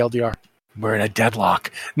want to do TLDR. We're in a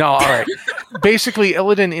deadlock. No, all right. basically,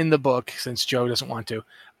 Illidan in the book, since Joe doesn't want to,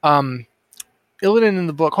 Illidan in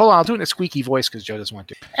the book. Hold on, I'll do it in a squeaky voice because Joe doesn't want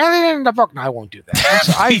to. Illidan in the book. No, I won't do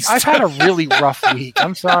that. I've had a really rough week.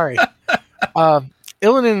 I'm sorry.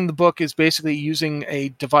 Illidan in the book is basically using a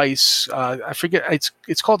device. I forget.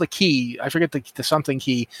 It's called a key. I forget the something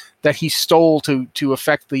key that he stole to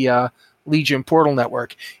affect the Legion portal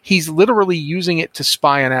network. He's literally using it to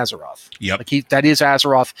spy on Azeroth. Yep. Like that is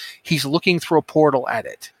Azeroth. He's looking through a portal at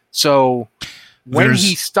it. So when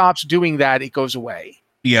he stops doing that, it goes away.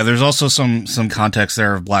 Yeah, there's also some context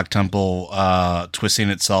there of Black Temple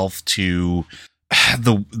twisting itself to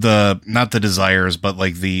the not the desires, but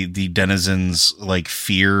like the denizens' like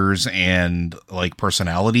fears and like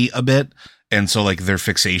personality a bit. And so like their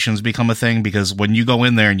fixations become a thing, because when you go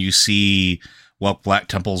in there and you see what Black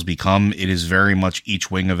Temples become, it is very much, each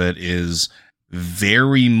wing of it is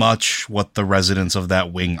very much what the residents of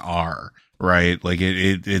that wing are, right? Like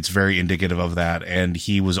it's very indicative of that. And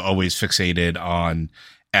he was always fixated on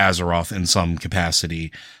Azeroth in some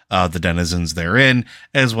capacity, the denizens therein,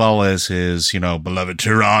 as well as his, beloved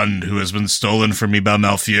Tyrande, who has been stolen from me by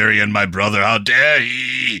Malfurion, my brother. How dare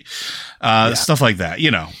he? Stuff like that,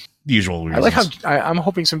 usual reasons. I like how I'm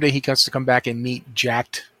hoping someday he gets to come back and meet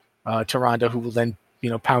jacked Tyrande, who will then,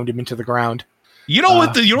 pound him into the ground. You know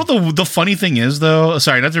what? The funny thing is, though.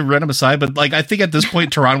 Sorry, not to run him aside, but like I think at this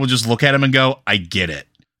point, Tyrande will just look at him and go, "I get it,"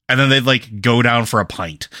 and then they'd like go down for a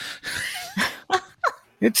pint.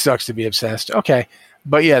 It sucks to be obsessed. Okay,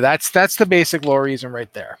 but yeah, that's the basic lore reason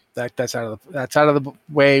right there. That's out of the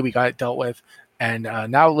way. We got it dealt with, and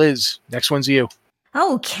now Liz, next one's you.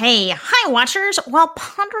 Okay. Hi, Watchers. While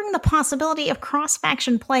pondering the possibility of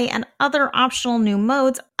cross-faction play and other optional new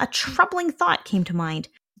modes, a troubling thought came to mind.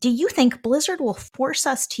 Do you think Blizzard will force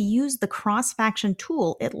us to use the cross-faction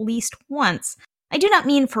tool at least once? I do not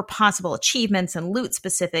mean for possible achievements and loot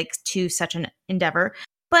specific to such an endeavor,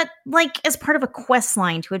 but like as part of a quest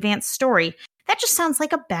line to advance story. That just sounds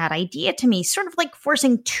like a bad idea to me, sort of like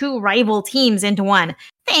forcing two rival teams into one.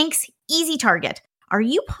 Thanks, easy target. Are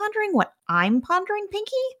you pondering what I'm pondering,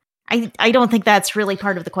 Pinky? I don't think that's really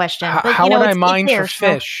part of the question. But, how would I mine for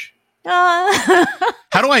fish?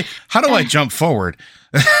 How do I jump forward?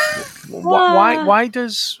 Why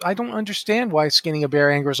does I don't understand why skinning a bear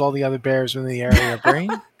angers all the other bears in the area, Brain.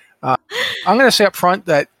 I'm going to say up front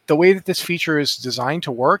that the way that this feature is designed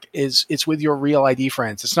to work is it's with your real ID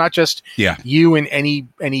friends. It's not just you and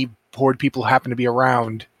any horde people who happen to be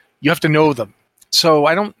around. You have to know them. So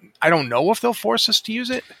I don't know if they'll force us to use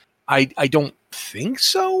it. I don't think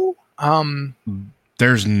so.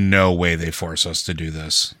 There's no way they force us to do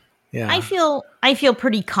this. Yeah. I feel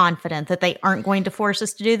pretty confident that they aren't going to force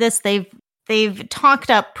us to do this. They've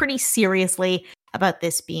talked up pretty seriously about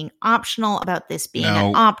this being optional, about this being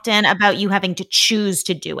an opt-in, about you having to choose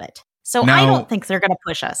to do it. So I don't think they're going to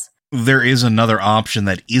push us. There is another option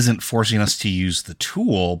that isn't forcing us to use the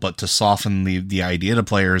tool, but to soften the idea to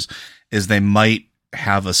players, is they might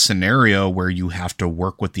have a scenario where you have to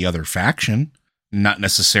work with the other faction, not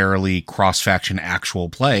necessarily cross-faction actual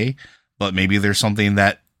play, but maybe there's something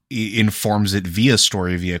that informs it via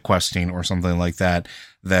story, via questing or something like that,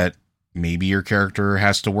 that maybe your character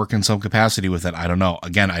has to work in some capacity with it. I don't know.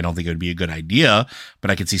 Again, I don't think it would be a good idea,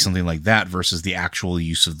 but I could see something like that versus the actual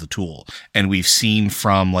use of the tool. And we've seen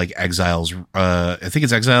from like Exile's, I think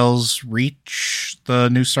it's Exile's Reach, the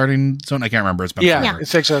new starting zone. I can't remember. It's been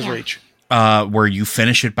it's Exile's Reach. Where you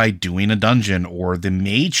finish it by doing a dungeon, or the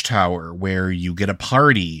Mage Tower where you get a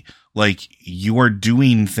party. Like, you are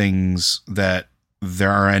doing things that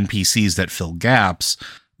there are NPCs that fill gaps.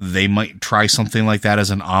 They might try something like that as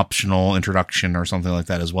an optional introduction or something like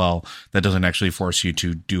that as well. That doesn't actually force you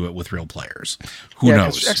to do it with real players. Who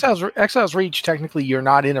knows? Exile's Reach, technically, you're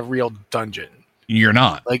not in a real dungeon. You're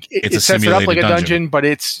not. Like it sets it up like a dungeon, but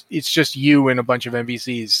it's just you and a bunch of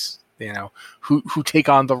NPCs, who take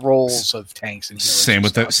on the roles of tanks and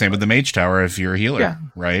healers. Same with the Mage Tower if you're a healer,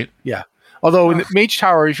 right? Yeah. Although in the Mage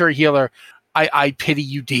Tower, if you're a healer, I pity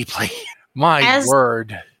you deeply. My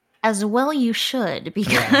word. As well you should,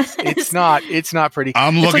 because it's not pretty.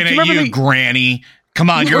 I'm looking at you, Granny. Come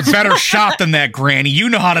on, you're a better shot than that, Granny. You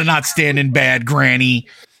know how to not stand in bad, Granny.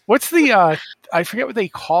 What's the I forget what they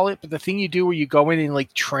call it, but the thing you do where you go in and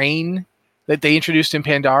like train that they introduced in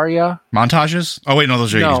Pandaria? Montages? Oh wait, no,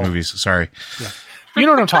 those are 80s movies. Sorry. Yeah. You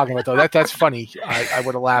know what I'm talking about, though. That's funny. I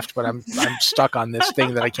would have laughed, but I'm stuck on this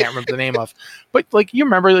thing that I can't remember the name of. But like, you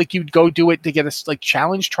remember, like, you'd go do it to get a like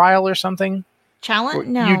challenge trial or something. Challenge?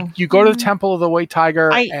 No. You go to the Temple of the White Tiger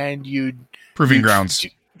and you'd Proving Grounds.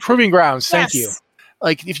 Proving Grounds. Thank you.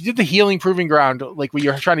 like if you did the healing proving ground, like where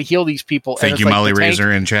you're trying to heal these people. Thank you, like Molly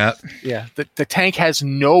Razor in chat. Yeah, the tank has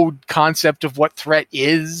no concept of what threat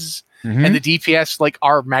is, and the DPS like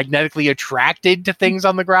are magnetically attracted to things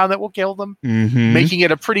on the ground that will kill them, making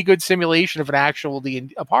it a pretty good simulation of an actual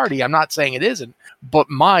a party. I'm not saying it isn't, but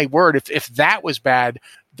my word, if that was bad,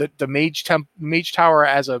 the mage tower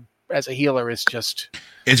as a healer is just.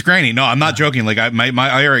 It's Granny. No, I'm not joking. Like my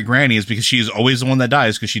ire at Granny is because she's always the one that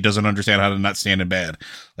dies because she doesn't understand how to not stand in bed.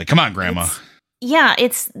 Like, come on, Grandma.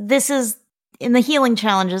 This is in the healing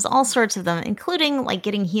challenges, all sorts of them, including like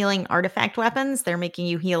getting healing artifact weapons. They're making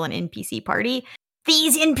you heal an NPC party.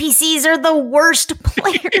 These NPCs are the worst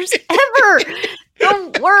players ever.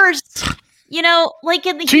 The worst. You know, like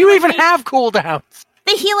in the. Do you even have cooldowns?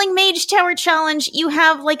 The Healing Mage Tower Challenge, you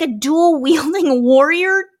have like a dual-wielding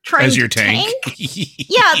warrior trying as your to tank.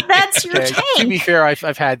 Yeah, that's your tank. To be fair,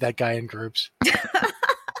 I've had that guy in groups.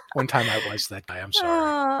 One time I was that guy. I'm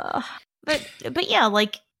sorry. But yeah,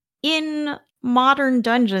 like in modern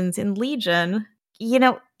dungeons in Legion, you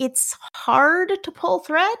know, it's hard to pull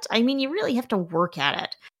threat. I mean, you really have to work at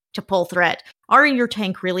it to pull threat. Or your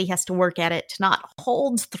tank really has to work at it to not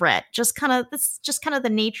hold threat. That's just kind of the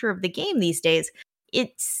nature of the game these days.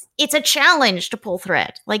 It's a challenge to pull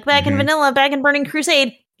threat. Like back in vanilla, back in Burning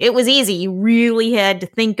Crusade, it was easy. You really had to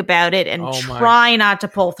think about it and try not to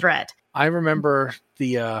pull threat. I remember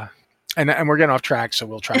and we're getting off track, so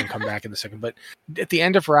we'll try and come back in a second. But at the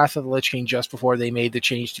end of Wrath of the Lich King, just before they made the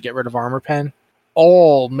change to get rid of armor pen,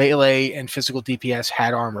 all melee and physical DPS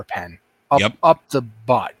had armor pen up the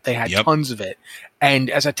butt. They had tons of it. And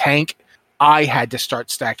as a tank, I had to start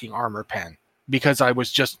stacking armor pen because I was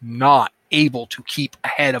just not able to keep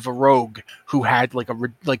ahead of a rogue who had like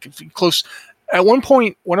close. At one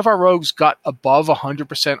point, one of our rogues got above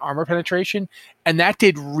 100% armor penetration, and that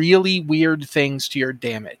did really weird things to your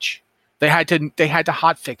damage. They had to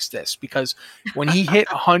hotfix this because when he hit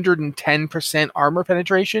 110% armor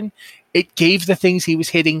penetration, it gave the things he was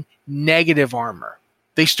hitting negative armor.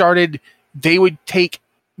 They would take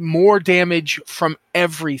more damage from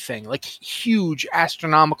everything, like huge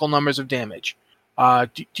astronomical numbers of damage.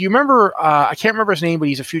 Do you remember? I can't remember his name, but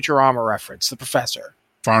he's a Futurama reference. The professor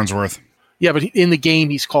Farnsworth. Yeah, but in the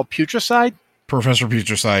game he's called Putricide. Professor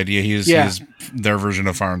Putricide. Yeah, he's their version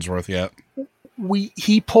of Farnsworth. Yeah.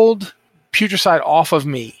 He pulled Putricide off of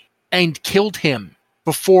me and killed him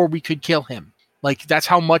before we could kill him. Like that's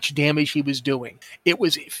how much damage he was doing. It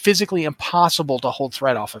was physically impossible to hold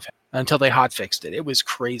threat off of him until they hotfixed it. It was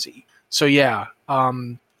crazy. So yeah.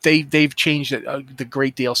 They've changed it the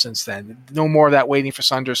great deal since then. No more of that waiting for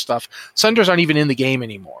Sunders stuff. Sunders aren't even in the game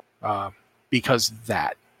anymore because of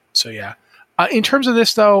that. So yeah. In terms of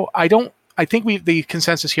this though, I think the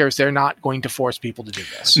consensus here is they're not going to force people to do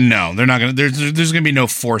this. No, they're not going to. There's going to be no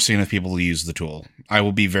forcing of people to use the tool. I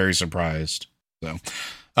will be very surprised. So,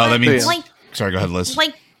 that means. Sorry, go ahead, Liz.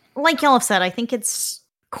 Like y'all have said, I think it's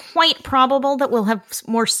quite probable that we'll have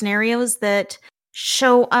more scenarios that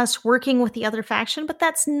show us working with the other faction, but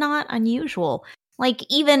that's not unusual. Like,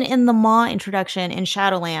 even in the Maw introduction in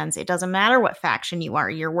Shadowlands, it doesn't matter what faction you are.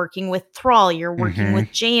 You're working with Thrall, you're working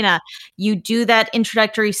with Jaina. You do that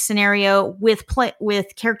introductory scenario with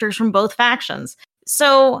characters from both factions.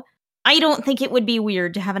 So I don't think it would be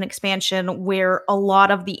weird to have an expansion where a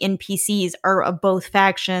lot of the NPCs are of both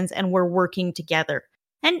factions and we're working together.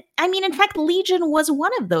 And, I mean, in fact, Legion was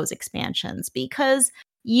one of those expansions because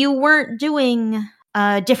you weren't doing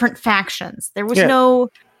different factions. There was no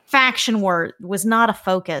faction war, was not a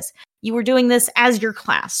focus. You were doing this as your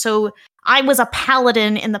class. So I was a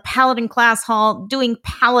paladin in the paladin class hall doing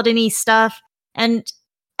paladin-y stuff. And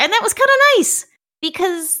that was kind of nice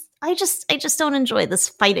because I just don't enjoy this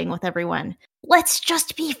fighting with everyone. Let's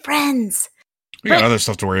just be friends. We got other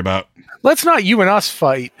stuff to worry about. Let's not you and us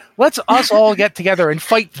fight. Let's us all get together and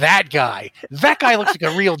fight that guy. That guy looks like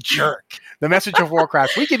a real jerk. The message of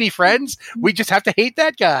Warcraft. We can be friends. We just have to hate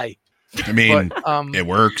that guy. I mean, it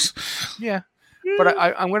works. Yeah. But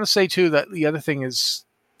I'm going to say, too, that the other thing is,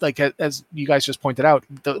 like, as you guys just pointed out,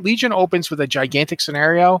 the Legion opens with a gigantic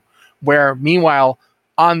scenario where, meanwhile,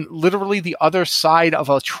 on literally the other side of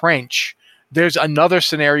a trench, there's another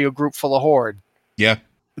scenario group full of Horde. Yeah.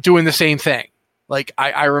 Doing the same thing. Like,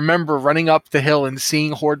 I remember running up the hill and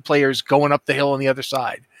seeing Horde players going up the hill on the other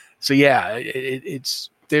side. So, yeah, it's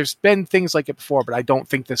there's been things like it before, but I don't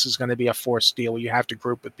think this is going to be a forced deal where you have to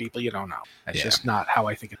group with people you don't know. That's just not how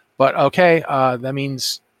I think it. But, okay, that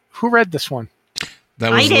means who read this one?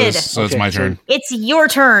 That was I did. Liz, so it's my turn. It's your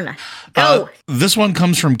turn. Go. This one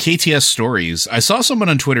comes from KTS Stories. I saw someone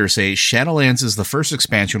on Twitter say Shadowlands is the first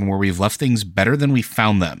expansion where we've left things better than we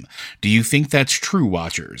found them. Do you think that's true,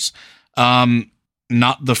 Watchers?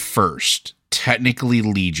 not the first, technically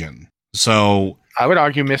Legion. So I would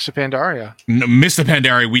argue Mr. Pandaria. Mr.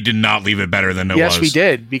 Pandaria, we did not leave it better than it was. Yes, we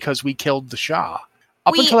did, because we killed the Shah.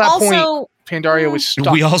 Up We until that also- point, Pandaria was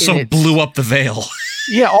stuck. We also in its- blew up the veil.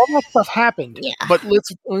 Yeah, all that stuff happened. Yeah. But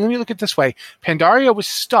let me look at it this way. Pandaria was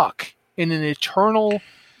stuck in an eternal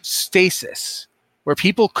stasis where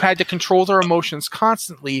people had to control their emotions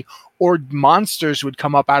constantly, or monsters would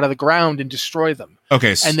come up out of the ground and destroy them.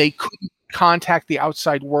 Okay. And they couldn't contact the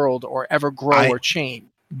outside world or ever grow or change.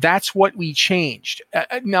 That's what we changed.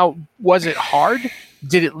 Now, was it hard?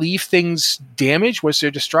 Did it leave things damaged? Was there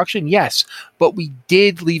destruction? Yes. But we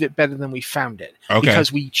did leave it better than we found it. Okay.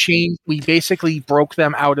 Because we basically broke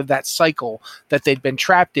them out of that cycle that they'd been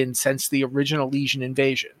trapped in since the original Legion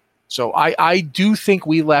invasion. So I do think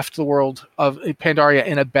we left the world of Pandaria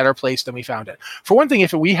in a better place than we found it. For one thing,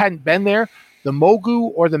 if we hadn't been there, the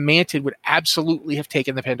Mogu or the Mantid would absolutely have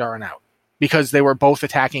taken the Pandaren out, because they were both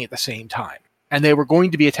attacking at the same time. And they were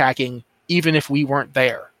going to be attacking even if we weren't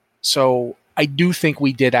there. So I do think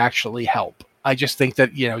we did actually help. I just think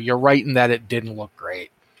that, you're right in that it didn't look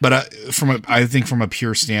great. But I think from a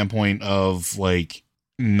pure standpoint of like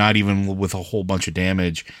not even with a whole bunch of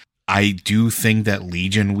damage, I do think that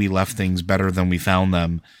Legion, we left things better than we found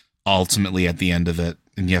them ultimately at the end of it.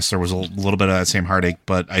 And yes, there was a little bit of that same heartache,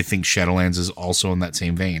 but I think Shadowlands is also in that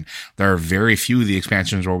same vein. There are very few of the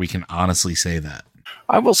expansions where we can honestly say that.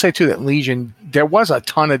 I will say, too, that Legion, there was a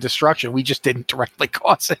ton of destruction. We just didn't directly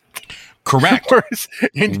cause it. Correct.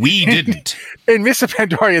 We didn't. In Miss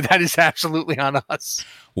Pandaria, that is absolutely on us.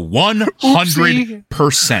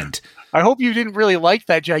 100%. I hope you didn't really like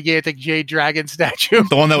that gigantic jade dragon statue.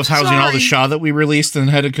 The one that was housing all the Shah that we released and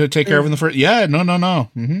had to take care of in the first. Yeah, no.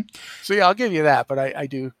 Mm-hmm. So yeah, I'll give you that, but I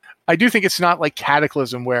do think it's not like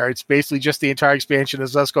Cataclysm, where it's basically just the entire expansion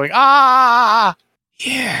is us going, ah!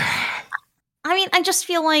 Yeah. I mean, I just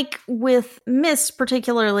feel like with Miss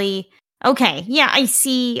particularly, okay, yeah, I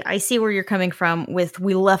see where you're coming from with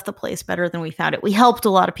we left the place better than we found it. We helped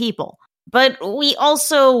a lot of people, but we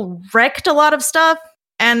also wrecked a lot of stuff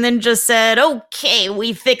and then just said, okay,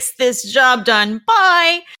 we fixed this, job done,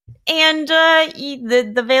 bye. And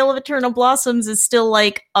the Veil of Eternal Blossoms is still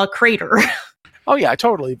like a crater. Oh yeah,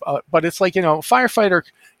 totally. But it's like, a firefighter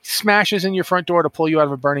smashes in your front door to pull you out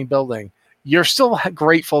of a burning building. You're still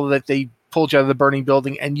grateful that they pulled you out of the burning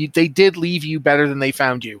building, and they did leave you better than they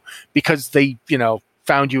found you, because they,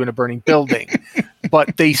 found you in a burning building.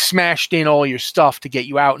 But they smashed in all your stuff to get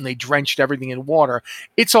you out, and they drenched everything in water.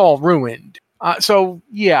 It's all ruined. So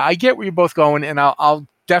yeah, I get where you're both going, and I'll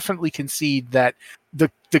definitely concede that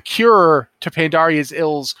the cure to Pandaria's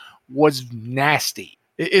ills was nasty.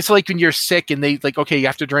 It's like when you're sick and they like, okay, you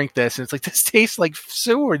have to drink this, and it's like, this tastes like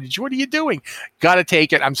sewage. What are you doing? Got to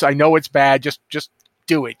take it. I know it's bad. Just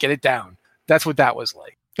do it. Get it down. That's what that was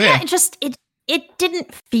like. Yeah, it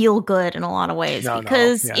didn't feel good in a lot of ways,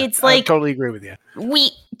 because it's like, I totally agree with you.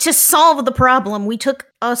 To solve the problem, we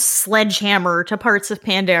took a sledgehammer to parts of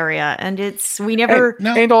Pandaria, and we never.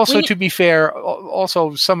 And also, to be fair,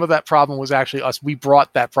 also some of that problem was actually us. We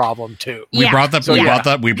brought that problem too. We brought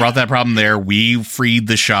that problem there. We freed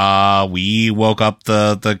the Shah. We woke up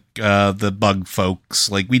the bug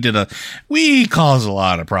folks. Like we caused a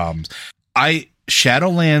lot of problems.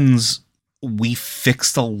 Shadowlands, we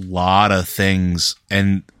fixed a lot of things,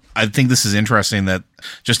 and I think this is interesting that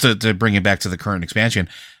just to bring it back to the current expansion,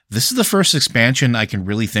 this is the first expansion I can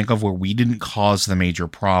really think of where we didn't cause the major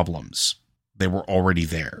problems. They were already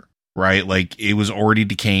there, right? Like, it was already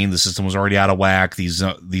decaying. The system was already out of whack. These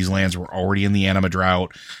lands were already in the anima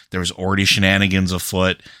drought. There was already shenanigans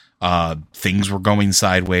afoot. Things were going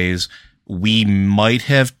sideways. We might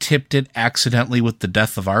have tipped it accidentally with the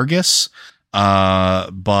death of Argus,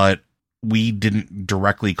 but we didn't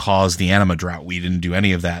directly cause the anima drought. We didn't do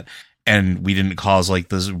any of that. And we didn't cause like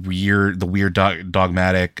the weird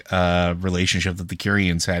dogmatic relationship that the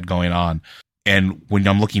Kyrians had going on. And when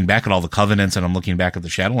I'm looking back at all the covenants and I'm looking back at the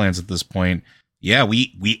Shadowlands at this point, yeah,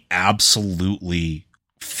 we absolutely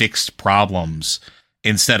fixed problems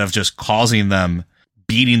instead of just causing them,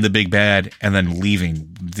 beating the big bad, and then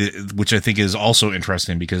leaving, which I think is also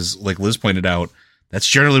interesting because, like Liz pointed out, that's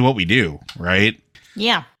generally what we do, right?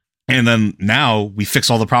 Yeah. And then now we fix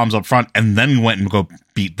all the problems up front and then went and go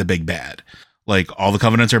beat the big bad. Like, all the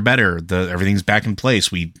covenants are better. Everything's back in place.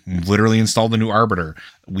 We literally installed a new arbiter.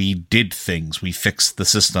 We did things. We fixed the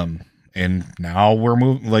system. And now we're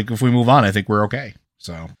if we move on, I think we're okay.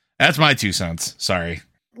 So that's my 2 cents. Sorry.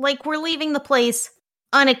 Like, we're leaving the place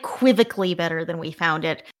unequivocally better than we found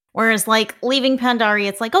it. Whereas, like, leaving Pandaria,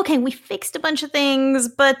 it's like, okay, we fixed a bunch of things,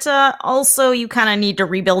 but also you kind of need to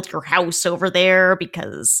rebuild your house over there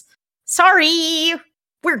because Sorry,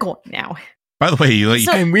 we're going now. By the way,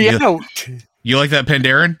 And we out. You like that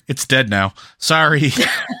Pandaren? It's dead now. Sorry.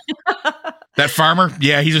 That farmer?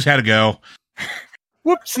 Yeah, he just had to go.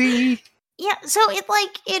 Whoopsie. Yeah, so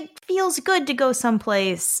it feels good to go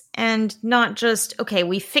someplace and not just, okay,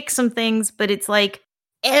 we fix some things, but it's like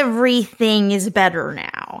everything is better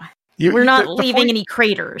now. We're not leaving any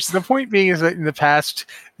craters. The point being is that in the past,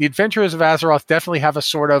 the Adventurers of Azeroth definitely have a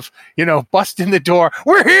sort of, bust in the door.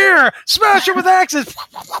 We're here! Smash it with axes!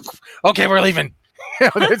 Okay, we're leaving.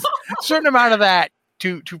 There's a certain amount of that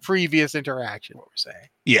to previous interaction, what we're saying.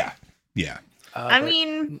 Yeah. I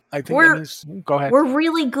think go ahead. We're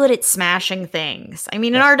really good at smashing things. I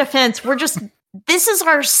mean, in our defense, this is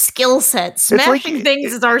our skill set. Smashing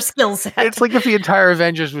things is our skill set. It's like if the entire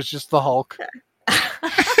Avengers was just the Hulk.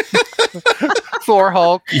 Thor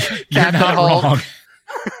Hulk, You're not wrong.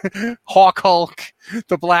 Hawk Hulk,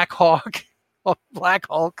 the Black Hawk, Black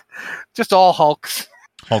Hulk, just all Hulks.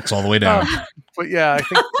 Hulk's all the way down. But yeah, I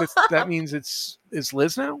think that means it's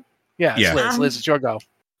Liz now? Yeah, it's Liz. Liz, it's your go.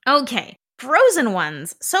 Okay. Frozen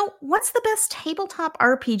ones. So what's the best tabletop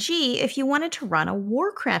RPG if you wanted to run a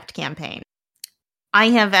Warcraft campaign? I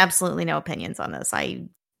have absolutely no opinions on this. I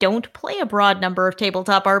don't play a broad number of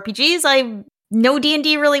tabletop RPGs. I know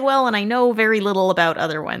D&D really well, and I know very little about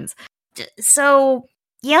other ones. So,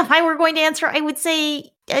 yeah, if I were going to answer, I would say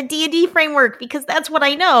a D&D framework, because that's what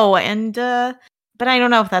I know. And but I don't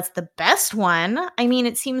know if that's the best one. I mean,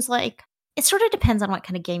 it seems like it sort of depends on what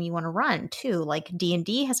kind of game you want to run, too. Like,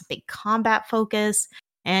 D&D has a big combat focus,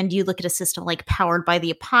 and you look at a system like Powered by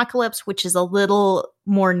the Apocalypse, which is a little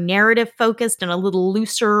more narrative-focused and a little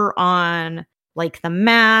looser on, like, the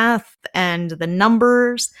math and the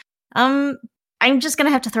numbers. I'm just going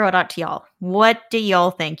to have to throw it out to y'all. What do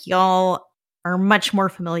y'all think? Y'all are much more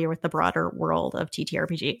familiar with the broader world of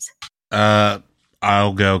TTRPGs.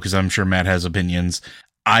 I'll go because I'm sure Matt has opinions.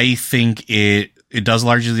 I think it does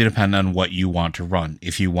largely depend on what you want to run.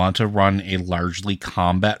 If you want to run a largely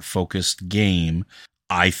combat-focused game,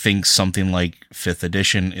 I think something like 5th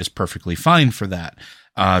edition is perfectly fine for that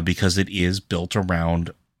because it is built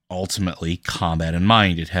around, ultimately, combat in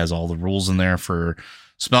mind. It has all the rules in there for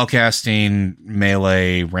spellcasting,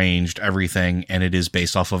 melee, ranged, everything, and it is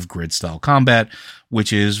based off of grid-style combat,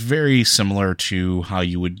 which is very similar to how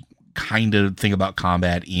you would kind of think about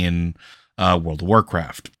combat in World of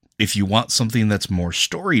Warcraft. If you want something that's more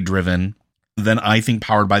story-driven, then I think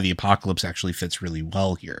Powered by the Apocalypse actually fits really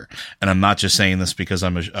well here. And I'm not just saying this because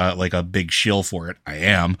I'm a big shill for it. I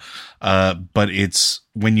am. But it's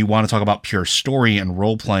when you want to talk about pure story and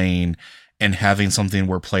role-playing and having something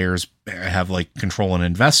where players have like control and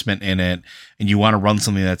investment in it, and you want to run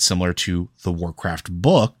something that's similar to the Warcraft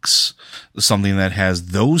books, something that has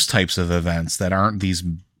those types of events that aren't these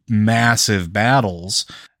massive battles,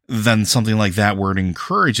 then something like that where it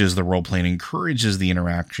encourages the role-playing, encourages the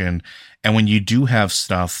interaction. And when you do have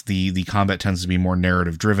stuff, the combat tends to be more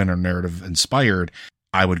narrative-driven or narrative-inspired,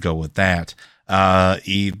 I would go with that.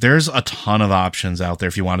 There's a ton of options out there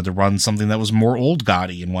if you wanted to run something that was more old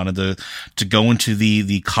gaudy and wanted to go into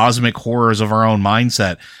the cosmic horrors of our own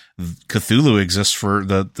mindset. Cthulhu exists for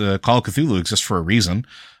the Call of Cthulhu exists for a reason.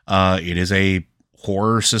 It is a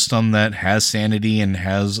horror system that has sanity and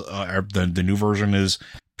has the new version is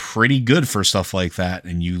pretty good for stuff like that.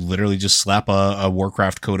 And you literally just slap a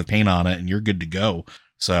Warcraft coat of paint on it and you're good to go.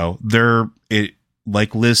 So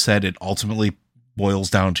like Liz said, it ultimately boils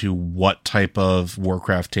down to what type of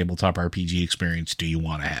Warcraft tabletop RPG experience do you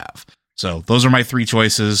want to have. So those are my 3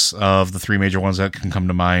 choices of the 3 major ones that can come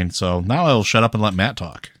to mind. So now I'll shut up and let Matt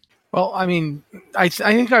talk. Well, I mean, I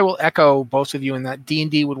think I will echo both of you in that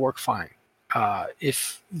D&D would work fine.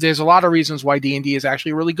 If there's a lot of reasons why D&D is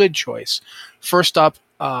actually a really good choice. First up,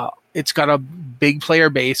 it's got a big player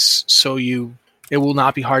base, so it will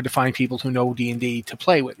not be hard to find people who know D&D to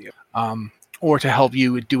play with you. Or to help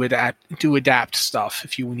you do adapt stuff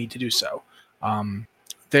if you need to do so.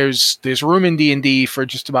 There's room in D&D for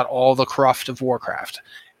just about all the cruft of Warcraft.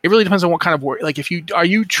 It really depends on what kind of like are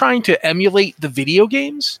you trying to emulate the video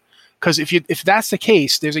games? Because if that's the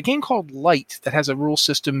case, there's a game called Light that has a rule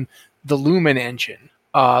system, the Lumen Engine.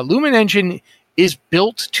 Lumen Engine is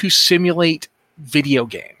built to simulate video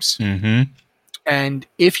games. Mm-hmm. And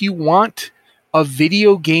if you want a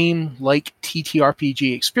video game like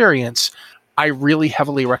TTRPG experience, I really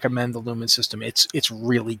heavily recommend the Lumen system. It's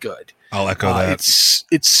really good. I'll echo that.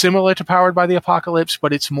 It's similar to Powered by the Apocalypse,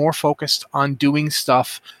 but it's more focused on doing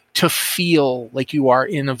stuff to feel like you are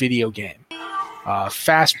in a video game.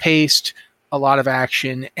 Fast-paced, a lot of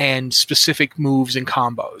action, and specific moves and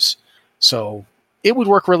combos. So it would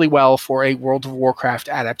work really well for a World of Warcraft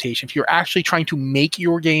adaptation if you're actually trying to make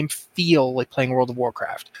your game feel like playing World of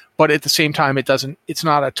Warcraft. But at the same time, it's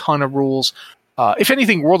not a ton of rules. If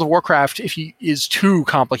anything, World of Warcraft is too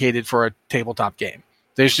complicated for a tabletop game.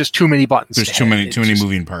 There's just too many buttons. There's too many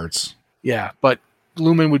moving parts. Yeah, but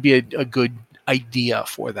Lumen would be a good idea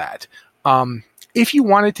for that. If you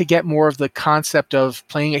wanted to get more of the concept of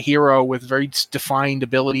playing a hero with very defined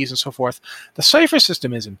abilities and so forth, the Cypher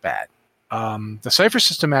system isn't bad. The Cypher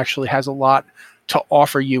system actually has a lot to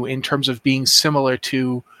offer you in terms of being similar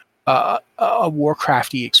to a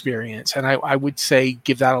Warcrafty experience, and I would say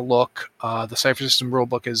give that a look. The Cypher system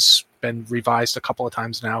rulebook has been revised a couple of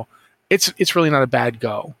times now. It's really not a bad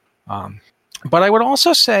go. But I would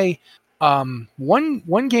also say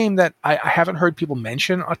one game that I haven't heard people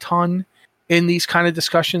mention a ton in these kind of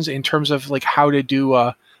discussions in terms of like how to do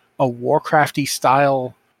a Warcrafty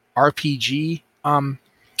style RPG.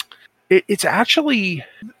 It's actually,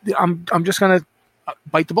 I'm just gonna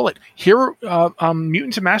bite the bullet here.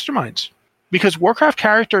 Mutants and Masterminds, because Warcraft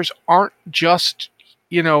characters aren't just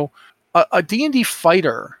a D&D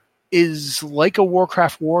fighter is like a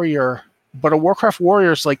Warcraft warrior, but a Warcraft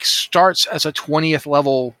warrior is like starts as a 20th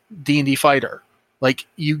level D&D fighter. Like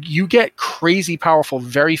you get crazy powerful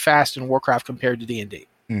very fast in Warcraft compared to D&D.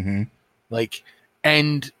 Mm-hmm. Like,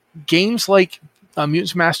 and games like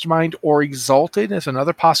Mutants Mastermind or Exalted is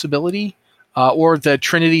another possibility, or the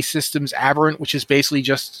Trinity Systems Aberrant, which is basically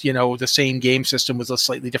just the same game system with a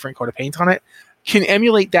slightly different coat of paint on it, can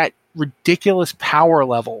emulate that ridiculous power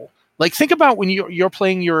level. Like, think about when you're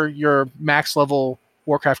playing your max level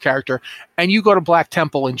Warcraft character and you go to Black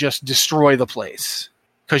Temple and just destroy the place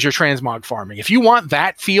because you're transmog farming. If you want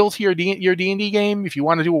that feel to your D&D game, if you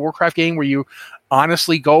want to do a Warcraft game where you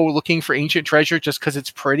honestly go looking for ancient treasure just because it's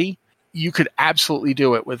pretty, you could absolutely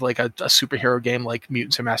do it with like a superhero game like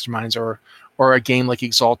Mutants and Masterminds, or a game like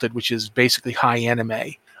Exalted, which is basically high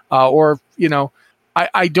anime.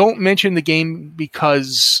 I don't mention the game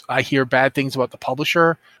because I hear bad things about the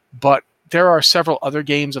publisher, but there are several other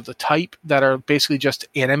games of the type that are basically just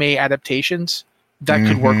anime adaptations that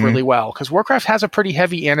could work really well, because Warcraft has a pretty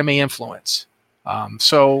heavy anime influence.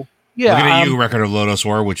 So yeah, look at you, Record of Lodoss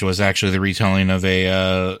War, which was actually the retelling of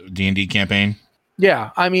a D&D campaign.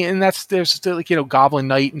 Yeah, I mean, and there's still like Goblin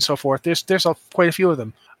Knight and so forth. There's quite a few of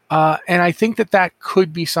them, and I think that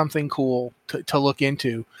could be something cool to look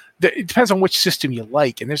into. It depends on which system you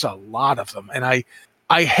like, and there's a lot of them, and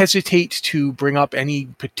I hesitate to bring up any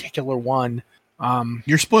particular one.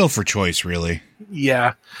 You're spoiled for choice, really.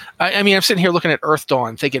 Yeah, I mean, I'm sitting here looking at Earth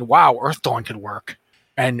Dawn, thinking, "Wow, Earth Dawn could work."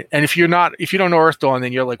 And if you don't know Earth Dawn,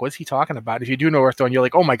 then you're like, "What's he talking about?" If you do know Earth Dawn, you're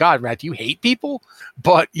like, "Oh my God, Matt, do you hate people?"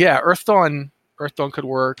 But yeah, Earth Dawn could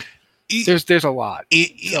work. There's a lot.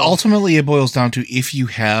 Ultimately, it boils down to, if you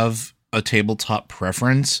have a tabletop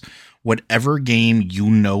preference, whatever game you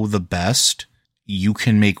know the best, you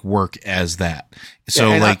can make work as that.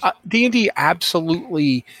 So D&D,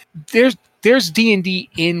 absolutely. There's D&D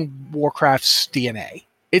in Warcraft's DNA.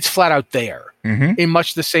 It's flat out there, in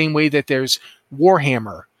much the same way that there's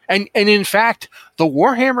Warhammer. And in fact, the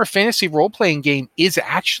Warhammer fantasy role-playing game is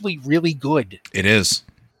actually really good. It is.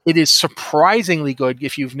 It is surprisingly good.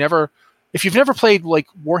 If you've never played like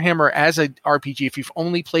Warhammer as a RPG, if you've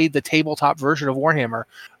only played the tabletop version of Warhammer,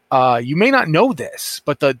 you may not know this,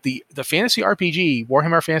 but the fantasy RPG,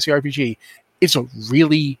 Warhammer Fantasy RPG, is a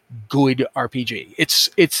really good RPG.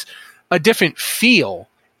 It's a different feel.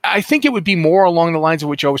 I think it would be more along the lines of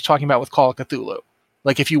what Joe was talking about with Call of Cthulhu.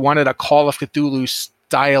 Like if you wanted a Call of Cthulhu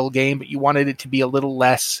style game, but you wanted it to be a little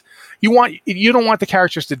less. You don't want the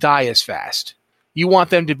characters to die as fast. You want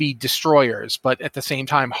them to be destroyers, but at the same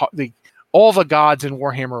time, all the gods in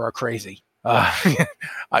Warhammer are crazy. That's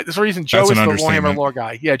the reason Joe is the Warhammer lore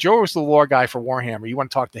guy. Yeah, Joe was the lore guy for Warhammer. You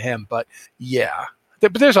want to talk to him, but yeah.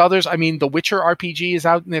 But there's others. I mean, the Witcher RPG is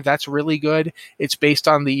out there. That's really good. It's based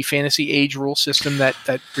on the Fantasy Age rule system that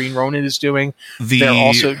Green Ronin is doing. They're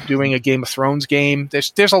also doing a Game of Thrones game.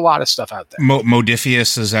 There's a lot of stuff out there.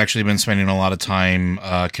 Modifius has actually been spending a lot of time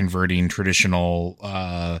converting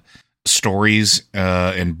traditional stories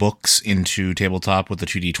and books into tabletop with the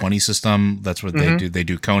 2D20 system. That's what they do. They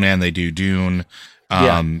do Conan, they do Dune.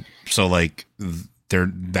 So like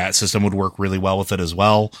that system would work really well with it as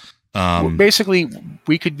well. Basically,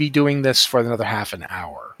 we could be doing this for another half an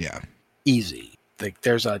hour. Yeah. Easy. Like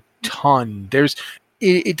there's a ton.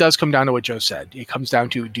 It does come down to what Joe said. It comes down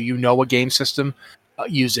to, do you know a game system?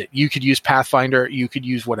 Use it. You could use Pathfinder. You could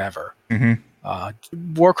use whatever.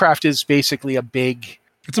 Warcraft is basically a big...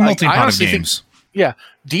 It's a multi-pot of games. Yeah.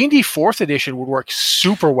 D&D 4th edition would work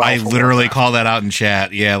super well. I literally call that out in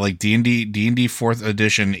chat. Yeah, like D&D 4th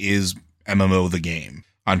edition is MMO the game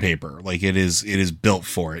on paper. Like it is built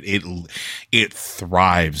for it. It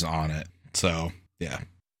thrives on it. So yeah.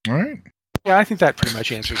 All right. Yeah, I think that pretty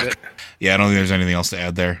much answers it. Yeah, I don't think there's anything else to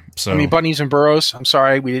add there. So I mean, bunnies and burrows. I'm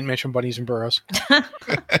sorry, we didn't mention bunnies and burrows.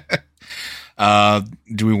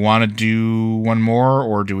 Do we want to do one more,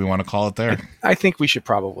 or do we want to call it there? I think we should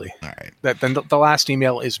probably. All right. Then the last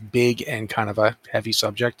email is big and kind of a heavy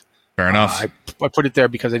subject. Fair enough. I put it there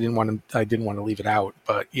because I didn't want to leave it out.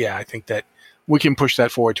 But yeah, I think that we can push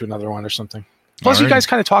that forward to another one or something. Plus, you guys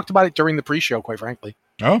kind of talked about it during the pre-show, quite frankly.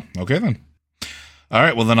 Oh, okay then. All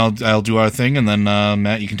right, well then I'll do our thing, and then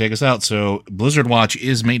Matt, you can take us out. So Blizzard Watch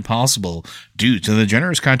is made possible due to the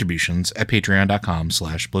generous contributions at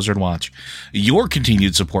patreon.com/BlizzardWatch. Your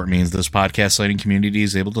continued support means this podcast citing community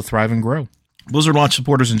is able to thrive and grow. Blizzard Watch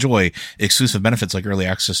supporters enjoy exclusive benefits like early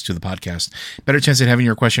access to the podcast, better chance at having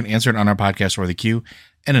your question answered on our podcast or the queue,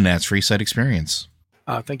 and an ads-free site experience.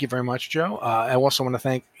 Thank you very much, Joe. I also want to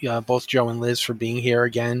thank both Joe and Liz for being here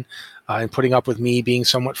again and putting up with me being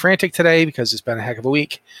somewhat frantic today because it's been a heck of a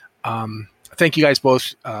week. Thank you guys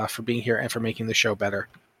both for being here and for making the show better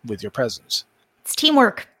with your presence. It's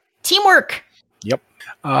teamwork. Teamwork. Yep.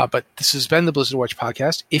 But this has been the Blizzard Watch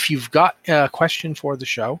podcast. If you've got a question for the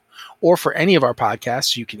show or for any of our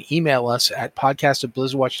podcasts, you can email us at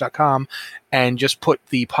podcast@blizzardwatch.com and just put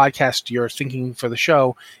the podcast you're thinking for the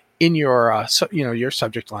show in your your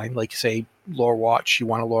subject line, like say Lore Watch. You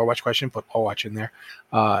want a Lore Watch question, put Lore Watch in there.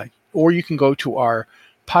 Or you can go to our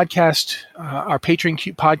podcast, our Patreon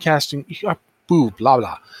Q podcasting, blah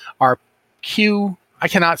blah. Our Q, I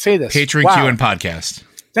cannot say this. Patreon Q and podcast.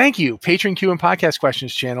 Thank you, Patreon Q and podcast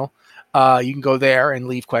questions channel. You can go there and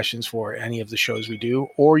leave questions for any of the shows we do,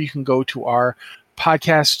 or you can go to our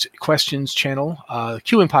podcast questions channel,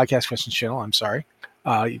 Q and podcast questions channel. I'm sorry,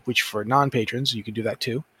 which for non-patrons you can do that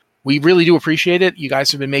too. We really do appreciate it. You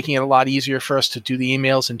guys have been making it a lot easier for us to do the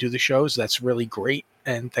emails and do the shows. That's really great.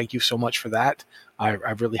 And thank you so much for that. I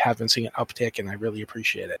really have been seeing an uptick, and I really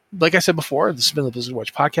appreciate it. Like I said before, this has been the Blizzard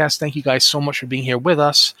Watch podcast. Thank you guys so much for being here with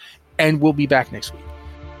us, and we'll be back next week.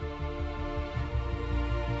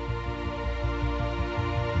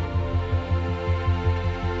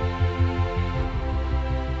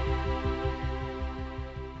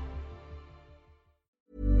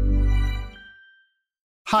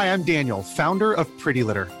 Hi, I'm Daniel, founder of Pretty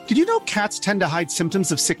Litter. Did you know cats tend to hide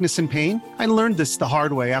symptoms of sickness and pain? I learned this the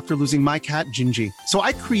hard way after losing my cat, Gingy. So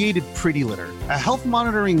I created Pretty Litter, a health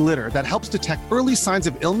monitoring litter that helps detect early signs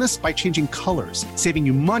of illness by changing colors, saving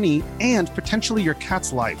you money and potentially your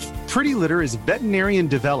cat's life. Pretty Litter is veterinarian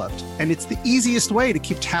developed, and it's the easiest way to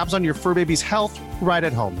keep tabs on your fur baby's health right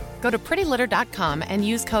at home. Go to prettylitter.com and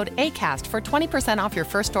use code ACAST for 20% off your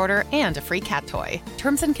first order and a free cat toy.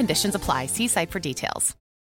 Terms and conditions apply. See site for details.